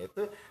rohaninya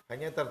itu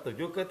hanya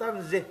tertuju ke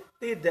tanzih.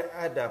 Tidak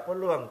ada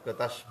peluang ke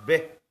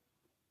tasbih.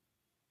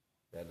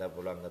 Tidak ada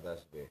peluang ke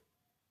tasbih.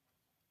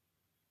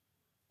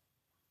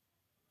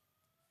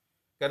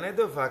 Karena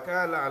itu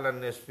fakala ala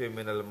nisfi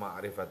minal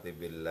ma'rifati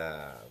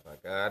billah.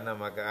 Fakana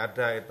maka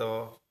ada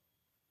itu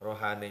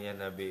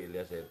rohaninya Nabi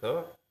Ilyas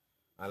itu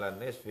ala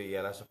nisfi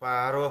ialah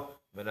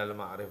separuh minal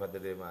ma'rifati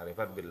dari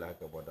ma'rifat billah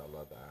kepada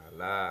Allah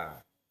Ta'ala.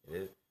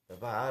 Jadi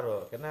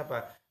separuh.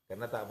 Kenapa?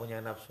 Karena tak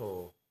punya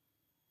nafsu.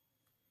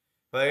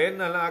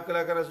 Fa'innal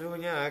akal karena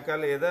sesungguhnya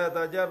akal idza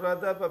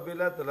tajarrada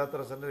apabila telah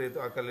tersendiri itu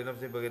akal li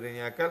nafsi bagi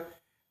dirinya akal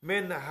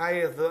min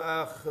haitsu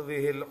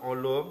akhdhihil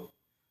ulum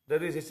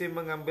dari sisi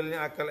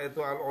mengambilnya akal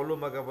itu al-ulum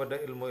kepada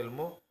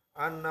ilmu-ilmu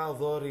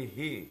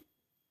an-nadharihi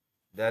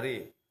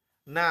dari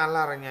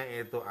nalarnya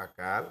itu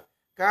akal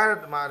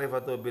kan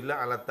ma'rifatu billah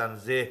ala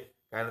tanzih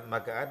kan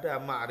maka ada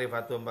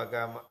ma'rifatu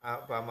maka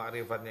apa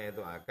ma'rifatnya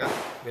itu akal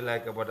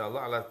bila kepada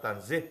Allah ala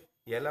tanzih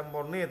ialah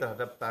murni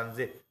terhadap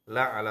tanzih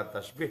la ala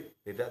tasbih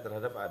tidak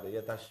terhadap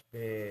adanya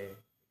tasbih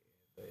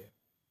gitu ya.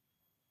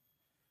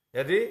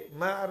 Jadi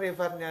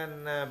ma'rifatnya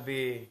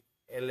Nabi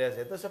Ilyas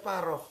itu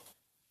separuh.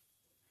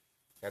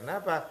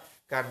 Kenapa?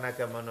 Karena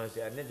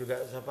kemanusiaannya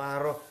juga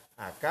separuh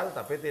akal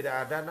tapi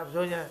tidak ada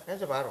nafsunya kan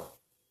separuh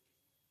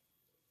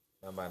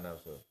tambah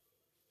nafsu.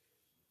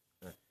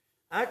 Nah,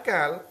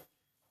 akal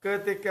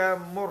ketika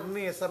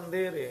murni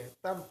sendiri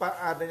tanpa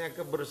adanya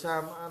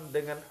kebersamaan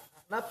dengan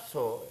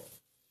nafsu,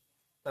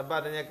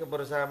 tanpa adanya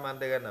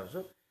kebersamaan dengan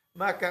nafsu,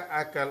 maka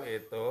akal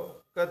itu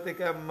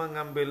ketika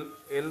mengambil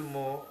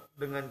ilmu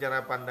dengan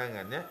cara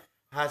pandangannya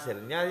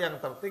hasilnya yang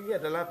tertinggi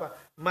adalah apa?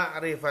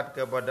 Ma'rifat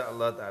kepada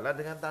Allah Ta'ala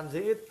dengan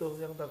tanzih itu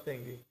yang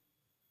tertinggi.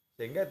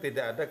 Sehingga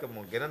tidak ada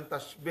kemungkinan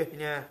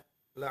tasbihnya.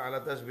 La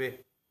ala tasbih.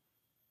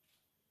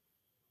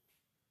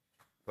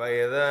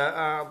 Fa'idha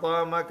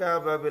a'ta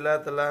maka apabila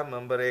telah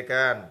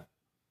memberikan.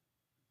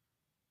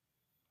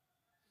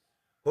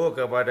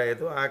 Kepada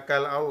itu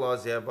akal Allah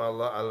siapa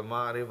Allah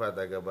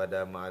al-ma'rifat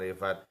kepada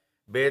ma'rifat.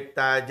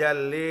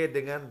 Betajalli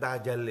dengan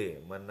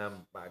tajalli.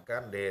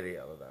 Menampakkan diri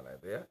Allah Ta'ala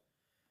itu ya.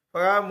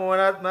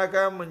 Famulat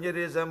maka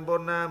menjadi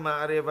sempurna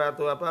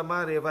ma'rifatu apa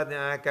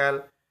ma'rifatnya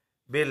akal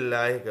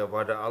billahi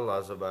kepada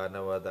Allah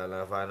Subhanahu wa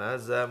taala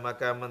fanazza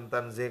maka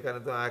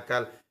mentanzihkan itu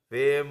akal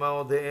fi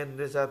maudhi'in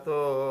di satu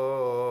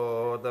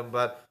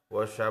tempat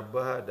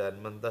wasyabbaha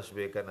dan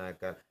mentasbihkan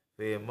akal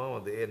fi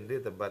maudhi'in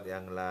di tempat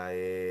yang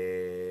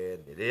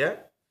lain. Jadi ya,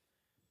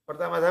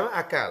 pertama-tama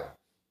akal.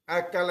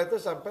 Akal itu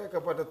sampai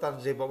kepada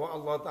tanzih bahwa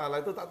Allah Ta'ala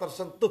itu tak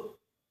tersentuh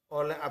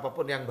oleh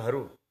apapun yang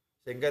baru.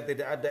 Sehingga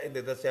tidak ada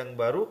entitas yang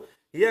baru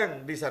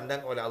yang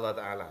disandang oleh Allah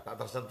Ta'ala.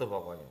 Tak tersentuh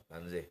pokoknya,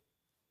 tanzih.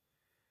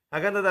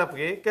 Akan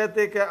tetapi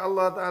ketika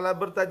Allah Ta'ala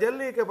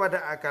bertajalli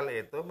kepada akal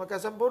itu, maka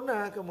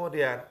sempurna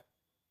kemudian.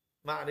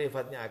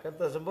 Ma'rifatnya akan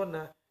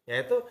tersempurna.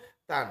 Yaitu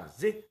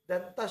tanzih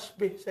dan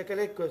tasbih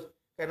sekaligus.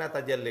 Karena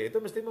tajalli itu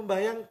mesti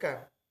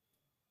membayangkan.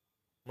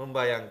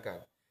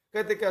 Membayangkan.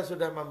 Ketika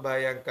sudah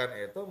membayangkan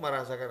itu,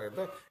 merasakan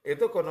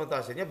itu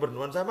konotasinya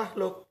bernuansa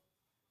makhluk.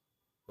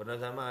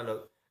 Bernuansa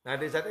makhluk. Nah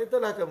di saat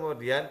itulah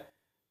kemudian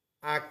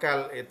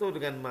akal itu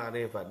dengan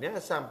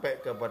ma'rifatnya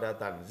sampai kepada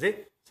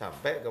tanzih,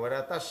 sampai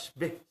kepada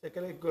tasbih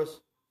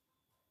sekaligus.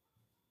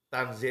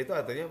 Tanzih itu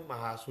artinya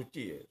maha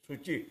suci, ya.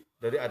 Suci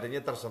dari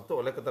adanya tersentuh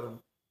oleh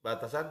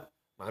keterbatasan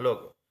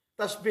makhluk.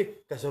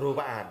 Tasbih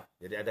keserupaan,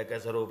 jadi ada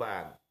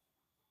keserupaan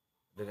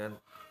dengan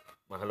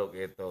makhluk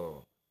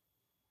itu.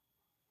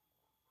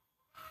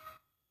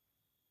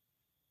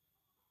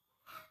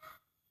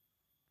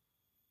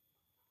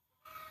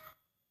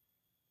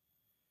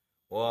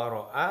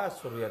 Wara'a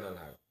suryan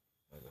al-haq.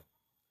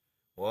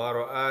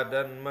 Wara'a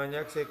dan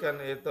menyaksikan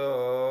itu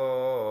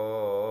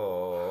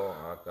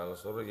akal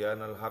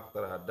suryan al-haq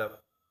terhadap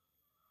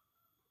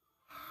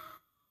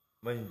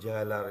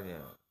menjalarnya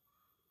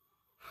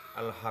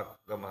al-haq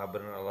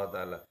kemahabenaran Allah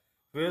Ta'ala.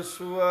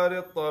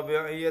 Fiswari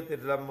tabi'iyyah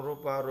dalam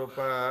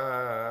rupa-rupa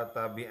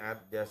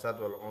tabiat jasad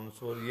wal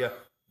unsuriyah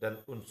dan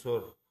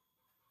unsur.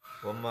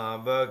 Wa ma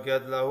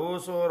baqiyat lahu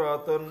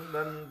suratun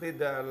dan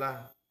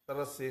tidaklah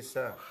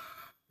tersisa,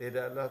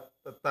 tidaklah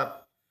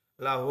tetap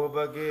lahu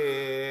bagi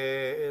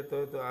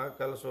itu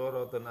akal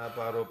suratun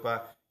apa rupa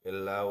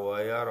illa wa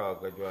yara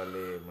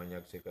kecuali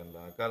menyaksikan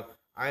akal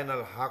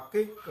ainal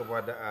haqqi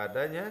kepada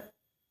adanya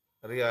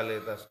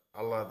realitas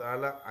Allah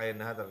Ta'ala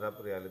ainah terhadap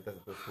realitas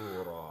itu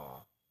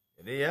surah.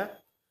 Jadi ya,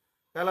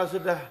 kalau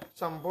sudah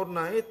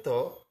sempurna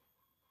itu,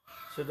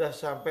 sudah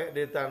sampai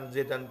di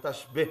tanzih dan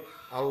tasbih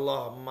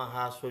Allah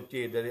maha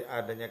suci dari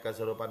adanya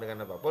keserupaan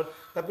dengan apapun,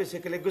 tapi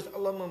sekaligus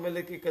Allah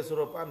memiliki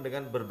keserupaan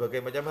dengan berbagai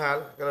macam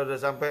hal. Kalau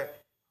sudah sampai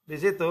di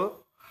situ,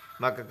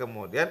 maka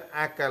kemudian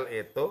akal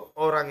itu,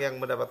 orang yang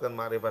mendapatkan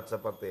makrifat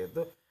seperti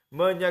itu,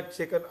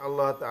 menyaksikan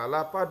Allah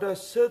Ta'ala pada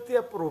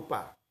setiap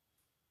rupa.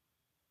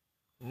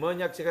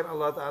 Menyaksikan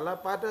Allah Ta'ala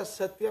pada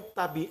setiap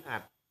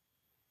tabiat.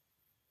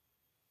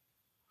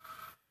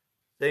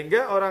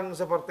 Sehingga orang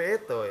seperti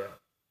itu ya,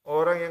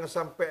 orang yang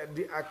sampai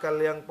di akal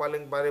yang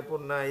paling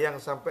paripurna, yang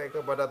sampai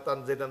kepada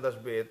tanzih dan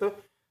tasbih itu,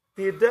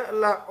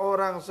 tidaklah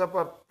orang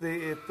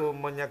seperti itu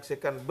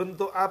menyaksikan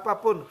bentuk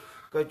apapun,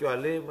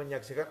 kecuali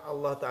menyaksikan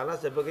Allah Ta'ala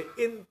sebagai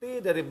inti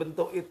dari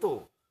bentuk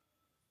itu.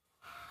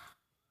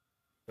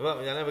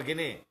 Coba misalnya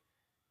begini,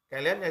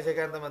 kalian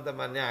menyaksikan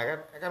teman-temannya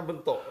akan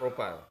bentuk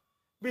rupa.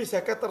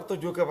 Bisakah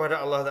tertuju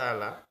kepada Allah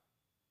Ta'ala?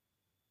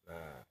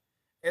 Nah,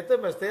 itu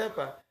mesti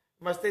apa?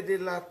 Mesti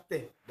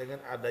dilatih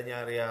dengan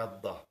adanya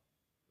riyadhah.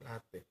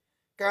 Latih.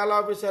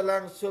 Kalau bisa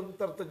langsung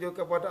tertuju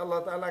kepada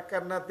Allah Ta'ala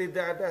karena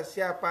tidak ada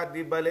siapa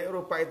di balik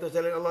rupa itu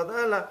selain Allah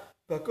Ta'ala,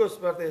 bagus,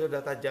 berarti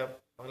sudah tajam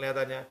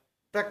penglihatannya.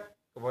 Tak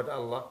kepada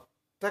Allah,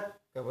 tak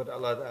kepada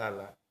Allah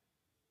Ta'ala.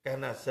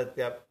 Karena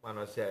setiap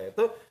manusia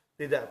itu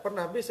tidak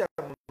pernah bisa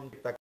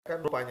menciptakan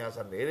rupanya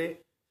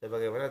sendiri,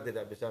 sebagaimana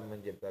tidak bisa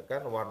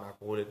menciptakan warna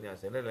kulitnya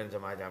sendiri dan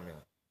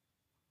semacamnya.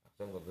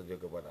 Langsung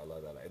tertuju kepada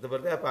Allah Ta'ala. Itu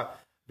berarti apa?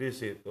 Di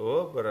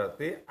situ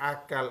berarti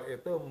akal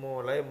itu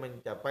mulai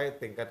mencapai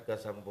tingkat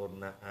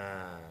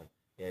kesempurnaan,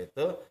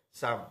 yaitu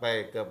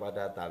sampai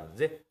kepada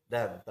tanzih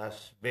dan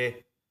tasbih.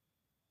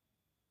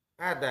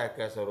 Ada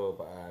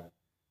keserupaan,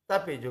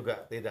 tapi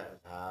juga tidak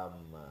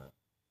sama.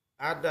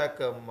 Ada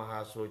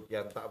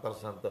kemahasucian tak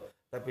tersentuh,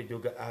 tapi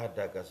juga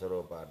ada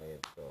keserupaan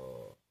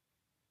itu.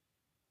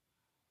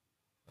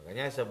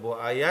 Makanya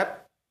sebuah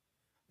ayat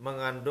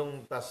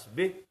mengandung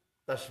tasbih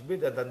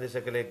dan tanzih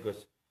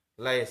sekaligus.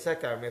 Laisa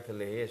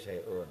kamitslihi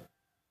syai'un.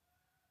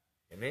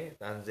 Ini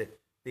tanzih,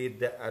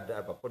 tidak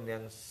ada apapun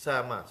yang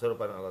sama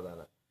serupa dengan Allah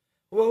Ta'ala.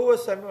 Wa huwa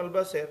samiul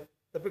basir.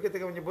 Tapi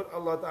ketika menyebut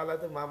Allah Ta'ala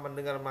itu maha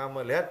mendengar, maha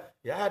melihat,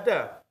 ya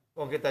ada.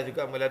 Kita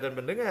juga melihat dan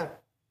mendengar.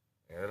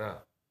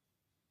 Ya,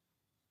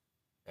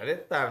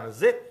 jadi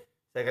tanzih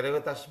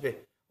sekaligus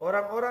tasbih.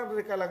 Orang-orang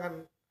dari kalangan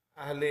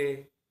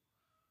ahli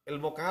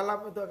ilmu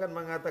kalam itu akan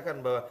mengatakan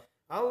bahwa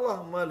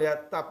Allah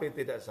melihat tapi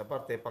tidak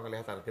seperti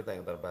penglihatan kita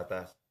yang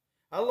terbatas.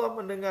 Allah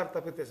mendengar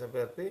tapi tidak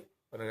seperti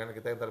pendengaran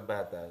kita yang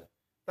terbatas.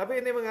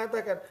 Tapi ini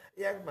mengatakan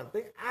yang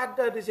penting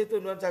ada di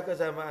situ nuansa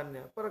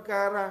kesamaannya.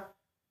 Perkara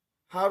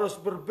harus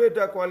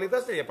berbeda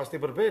kualitasnya, ya pasti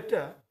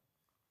berbeda.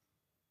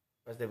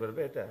 Pasti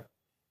berbeda.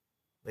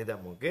 Tidak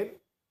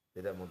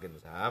mungkin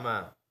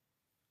sama.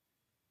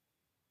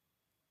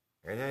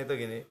 Kayaknya itu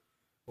gini.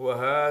 Wa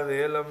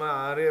hadhil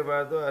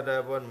ma'rifatu,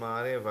 adapun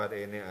ma'rifat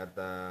ini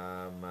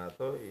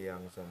atamatu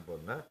yang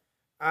sempurna.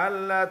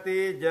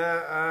 Allati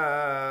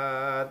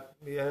ja'at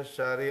biha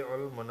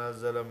syari'ul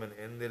munazzala min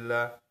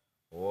indillah,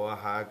 wa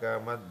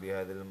hakamat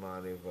bihadil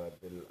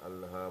ma'rifatil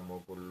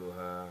alhamu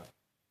kulluha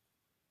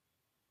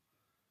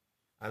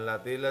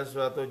allati la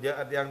suatu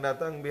ja'at yang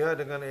datang biha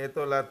dengan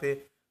itu lati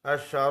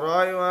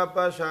asy-syara'i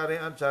apa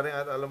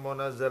syariat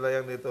al-munazzala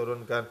yang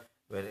diturunkan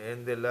min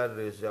indillah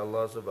dari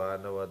Allah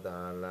Subhanahu wa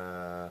taala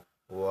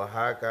wa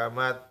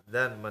hakamat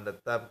dan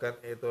menetapkan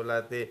itu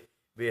lati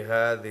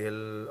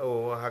bihadhil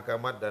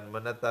hakamat dan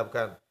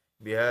menetapkan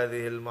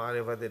bihadhil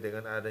ma'rifati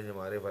dengan adanya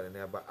ma'rifat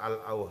ini apa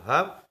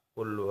al-auham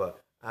kulluha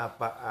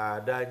apa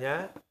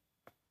adanya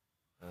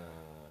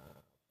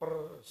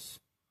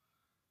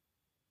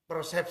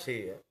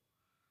persepsi ya.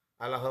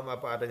 Alham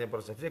apa adanya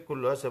persepsi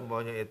kulluha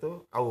semuanya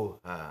itu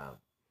auham.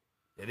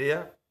 Jadi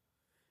ya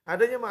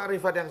adanya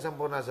ma'rifat yang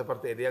sempurna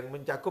seperti ini yang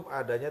mencakup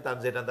adanya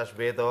tanzih dan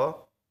tasbih itu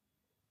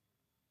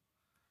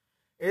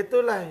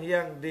itulah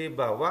yang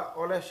dibawa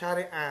oleh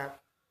syariat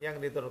yang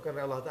diturunkan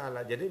oleh Allah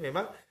Ta'ala. Jadi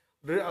memang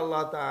dari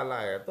Allah Ta'ala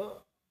itu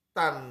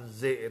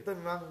tanzih itu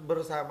memang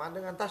bersamaan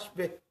dengan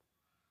tasbih.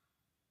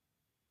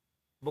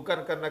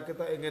 Bukan karena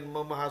kita ingin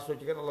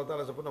memahasucikan Allah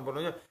Ta'ala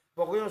sepenuh-penuhnya.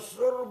 Pokoknya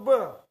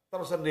serba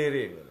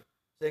tersendiri.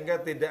 Sehingga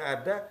tidak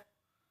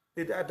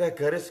ada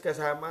garis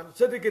kesamaan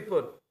sedikit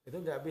pun.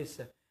 Itu nggak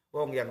bisa.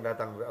 Wong yang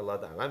datang dari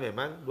Allah Ta'ala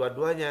memang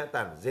dua-duanya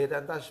tanzih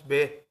dan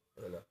tasbih.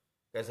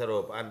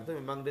 Keserupaan itu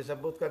memang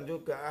disebutkan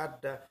juga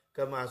ada.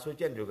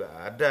 Kemahasucian juga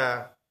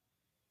ada.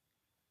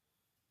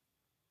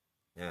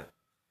 Ya.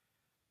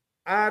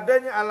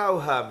 Adanya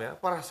al-auham ya,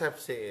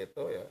 persepsi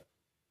itu ya.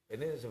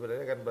 Ini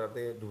sebenarnya kan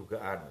berarti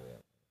dugaan ya.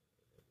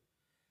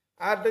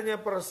 Adanya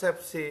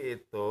persepsi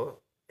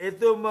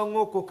itu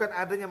mengukuhkan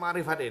adanya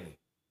ma'rifat ini.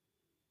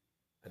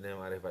 Adanya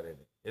ma'rifat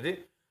ini. Jadi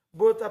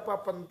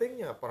betapa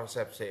pentingnya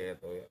persepsi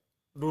itu ya.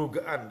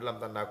 Dugaan dalam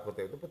tanda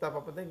kutip itu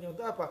betapa pentingnya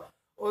untuk apa?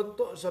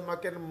 Untuk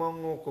semakin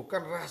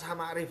mengukuhkan rasa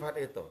ma'rifat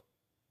itu.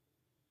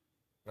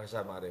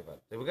 Rasa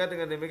ma'rifat. Sehingga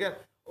dengan demikian,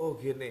 oh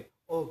gini.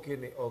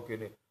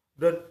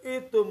 Dan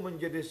itu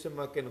menjadi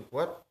semakin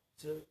kuat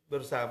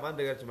bersama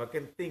dengan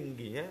semakin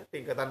tingginya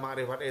tingkatan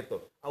ma'rifat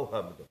itu.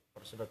 Auham itu,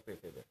 perspektif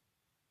itu.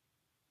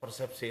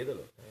 Persepsi itu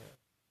loh.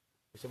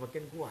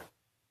 Semakin kuat.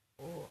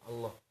 Oh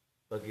Allah,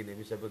 begini,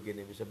 bisa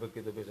begitu,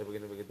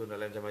 begitu, dan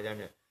lain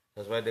semacamnya.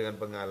 Sesuai dengan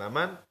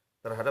pengalaman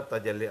terhadap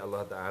tajalli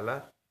Allah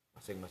Ta'ala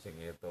masing-masing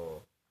itu.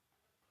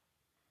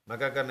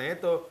 Maka karena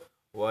itu,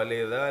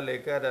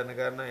 walidzalika dan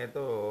karena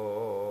itu,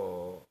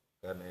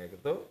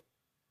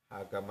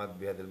 hakamat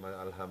bihadil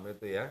alham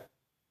itu ya.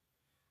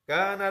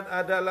 Kanat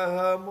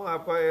adalah hamu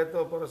apa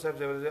itu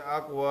persepsi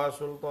aqwa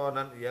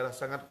sultanan ialah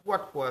sangat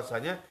kuat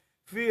kuasanya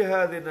fi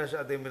hadhin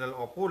nasyati minal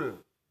uqul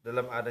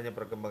dalam adanya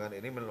perkembangan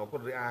ini minal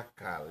uqul dari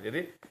akal.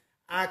 Jadi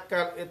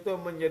akal itu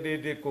menjadi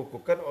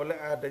dikukuhkan oleh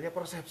adanya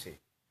persepsi.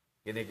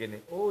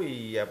 Gini. Oh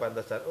iya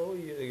pantasan. Oh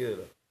iya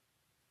gitu loh.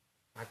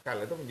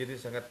 Akal itu menjadi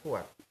sangat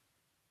kuat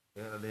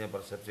dengan adanya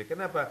persepsi.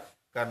 Kenapa?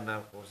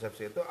 Karena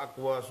persepsi itu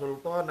aqwa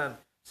sultanan,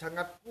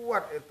 sangat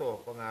kuat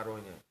itu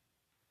pengaruhnya.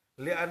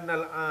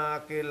 Li'annal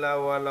aqila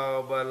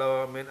walau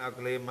balau min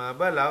aqli ma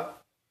balau.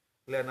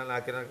 Li'annal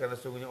aqila karena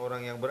sesungguhnya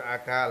orang yang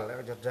berakal,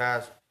 yang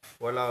cerdas,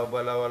 walau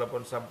balau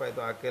walaupun sampai itu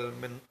akil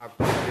min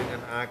aqli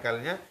dengan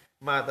akalnya,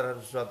 ma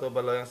terhadap sesuatu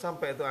balau yang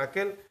sampai itu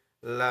akil,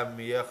 lam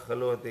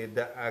yakhlu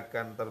tidak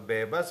akan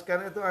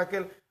terbebaskan itu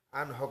akil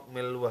an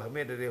hukmil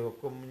wahmi dari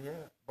hukumnya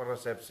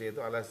persepsi itu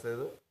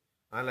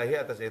alahi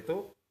atas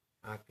itu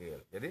akil.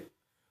 Jadi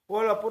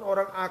walaupun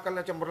orang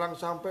akalnya cemerlang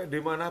sampai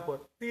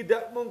dimanapun,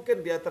 tidak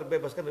mungkin dia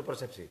terbebaskan dari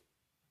persepsi.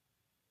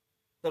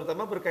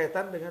 Terutama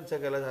berkaitan dengan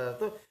segala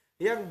sesuatu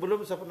yang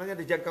belum sepenuhnya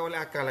dijangkau oleh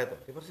akal itu,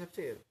 di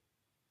persepsi itu.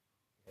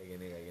 Kayak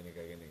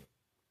gini.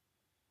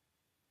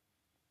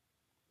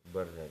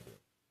 Berjadi.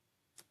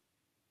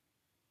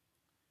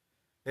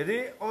 Jadi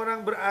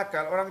orang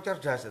berakal, orang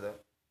cerdas itu,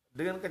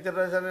 dengan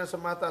kecerdasannya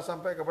semata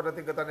sampai kepada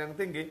tingkatan yang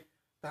tinggi,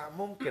 tak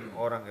mungkin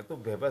orang itu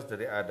bebas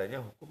dari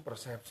adanya hukum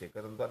persepsi,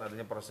 ketentuan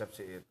adanya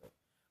persepsi itu.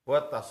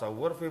 Buat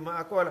tasawur fima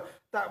aqwal,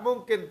 tak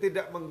mungkin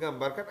tidak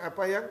menggambarkan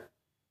apa yang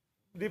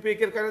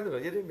dipikirkan itu.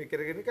 Jadi mikir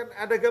gini kan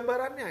ada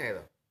gambarannya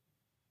itu.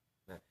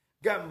 Nah,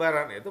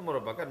 gambaran itu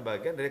merupakan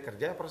bagian dari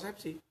kerja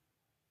persepsi.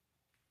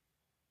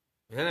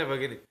 Misalnya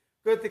begini,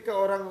 ketika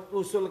orang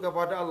usul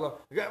kepada Allah,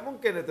 nggak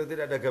mungkin itu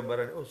tidak ada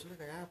gambaran. Usulnya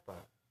kayak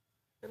apa?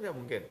 Kan nggak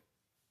mungkin.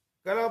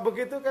 Kalau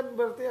begitu kan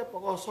berarti apa?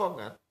 Kosong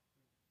kan?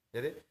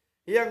 Jadi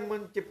yang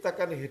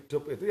menciptakan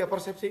hidup itu ya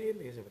persepsi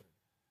ini sebenarnya.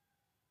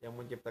 Yang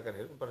menciptakan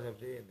hidup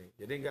persepsi ini.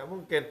 Jadi nggak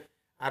mungkin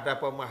ada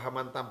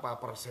pemahaman tanpa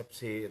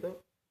persepsi itu,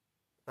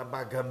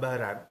 tanpa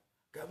gambaran,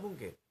 nggak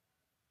mungkin.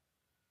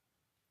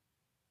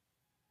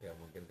 Nggak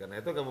mungkin. Karena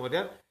itu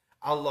kemudian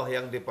Allah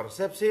yang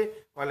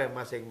dipersepsi oleh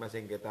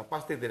masing-masing kita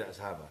pasti tidak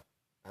sama.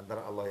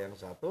 Antara Allah yang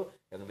satu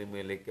yang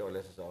dimiliki oleh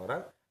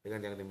seseorang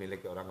dengan yang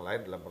dimiliki orang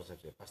lain dalam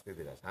persepsi pasti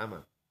tidak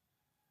sama.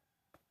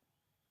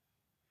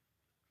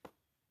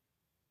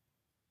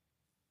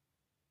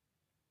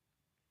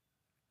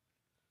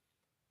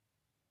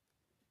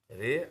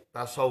 Jadi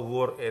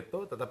tasawur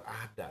itu tetap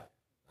ada.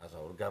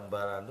 Tasawur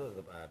gambaran itu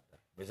tetap ada.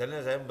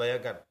 Misalnya saya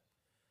membayangkan,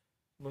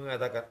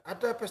 mengatakan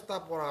ada pesta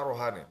pora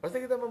rohani.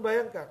 Pasti kita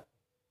membayangkan.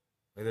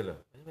 Gitu loh.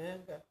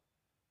 Bayangkan.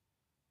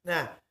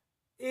 Nah,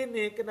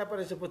 ini kenapa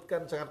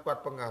disebutkan sangat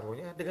kuat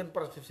pengaruhnya dengan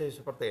persepsi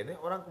seperti ini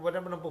orang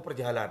kemudian menempuh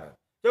perjalanan.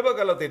 Coba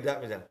kalau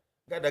tidak misalnya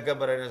nggak ada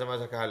gambarannya sama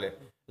sekali,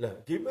 lah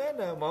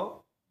gimana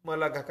mau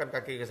melangkahkan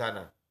kaki ke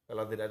sana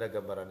kalau tidak ada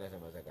gambarannya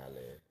sama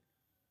sekali?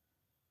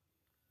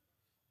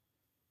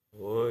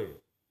 Woi,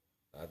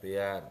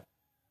 latihan,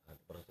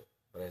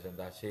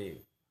 presentasi.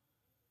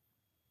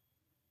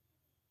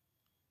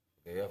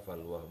 Oke ya,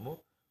 falwahmu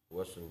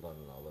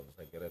wasultanul azam.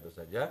 Saya kira itu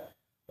saja.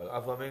 Wal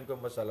afa minkum.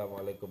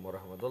 Wassalamualaikum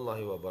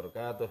warahmatullahi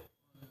wabarakatuh.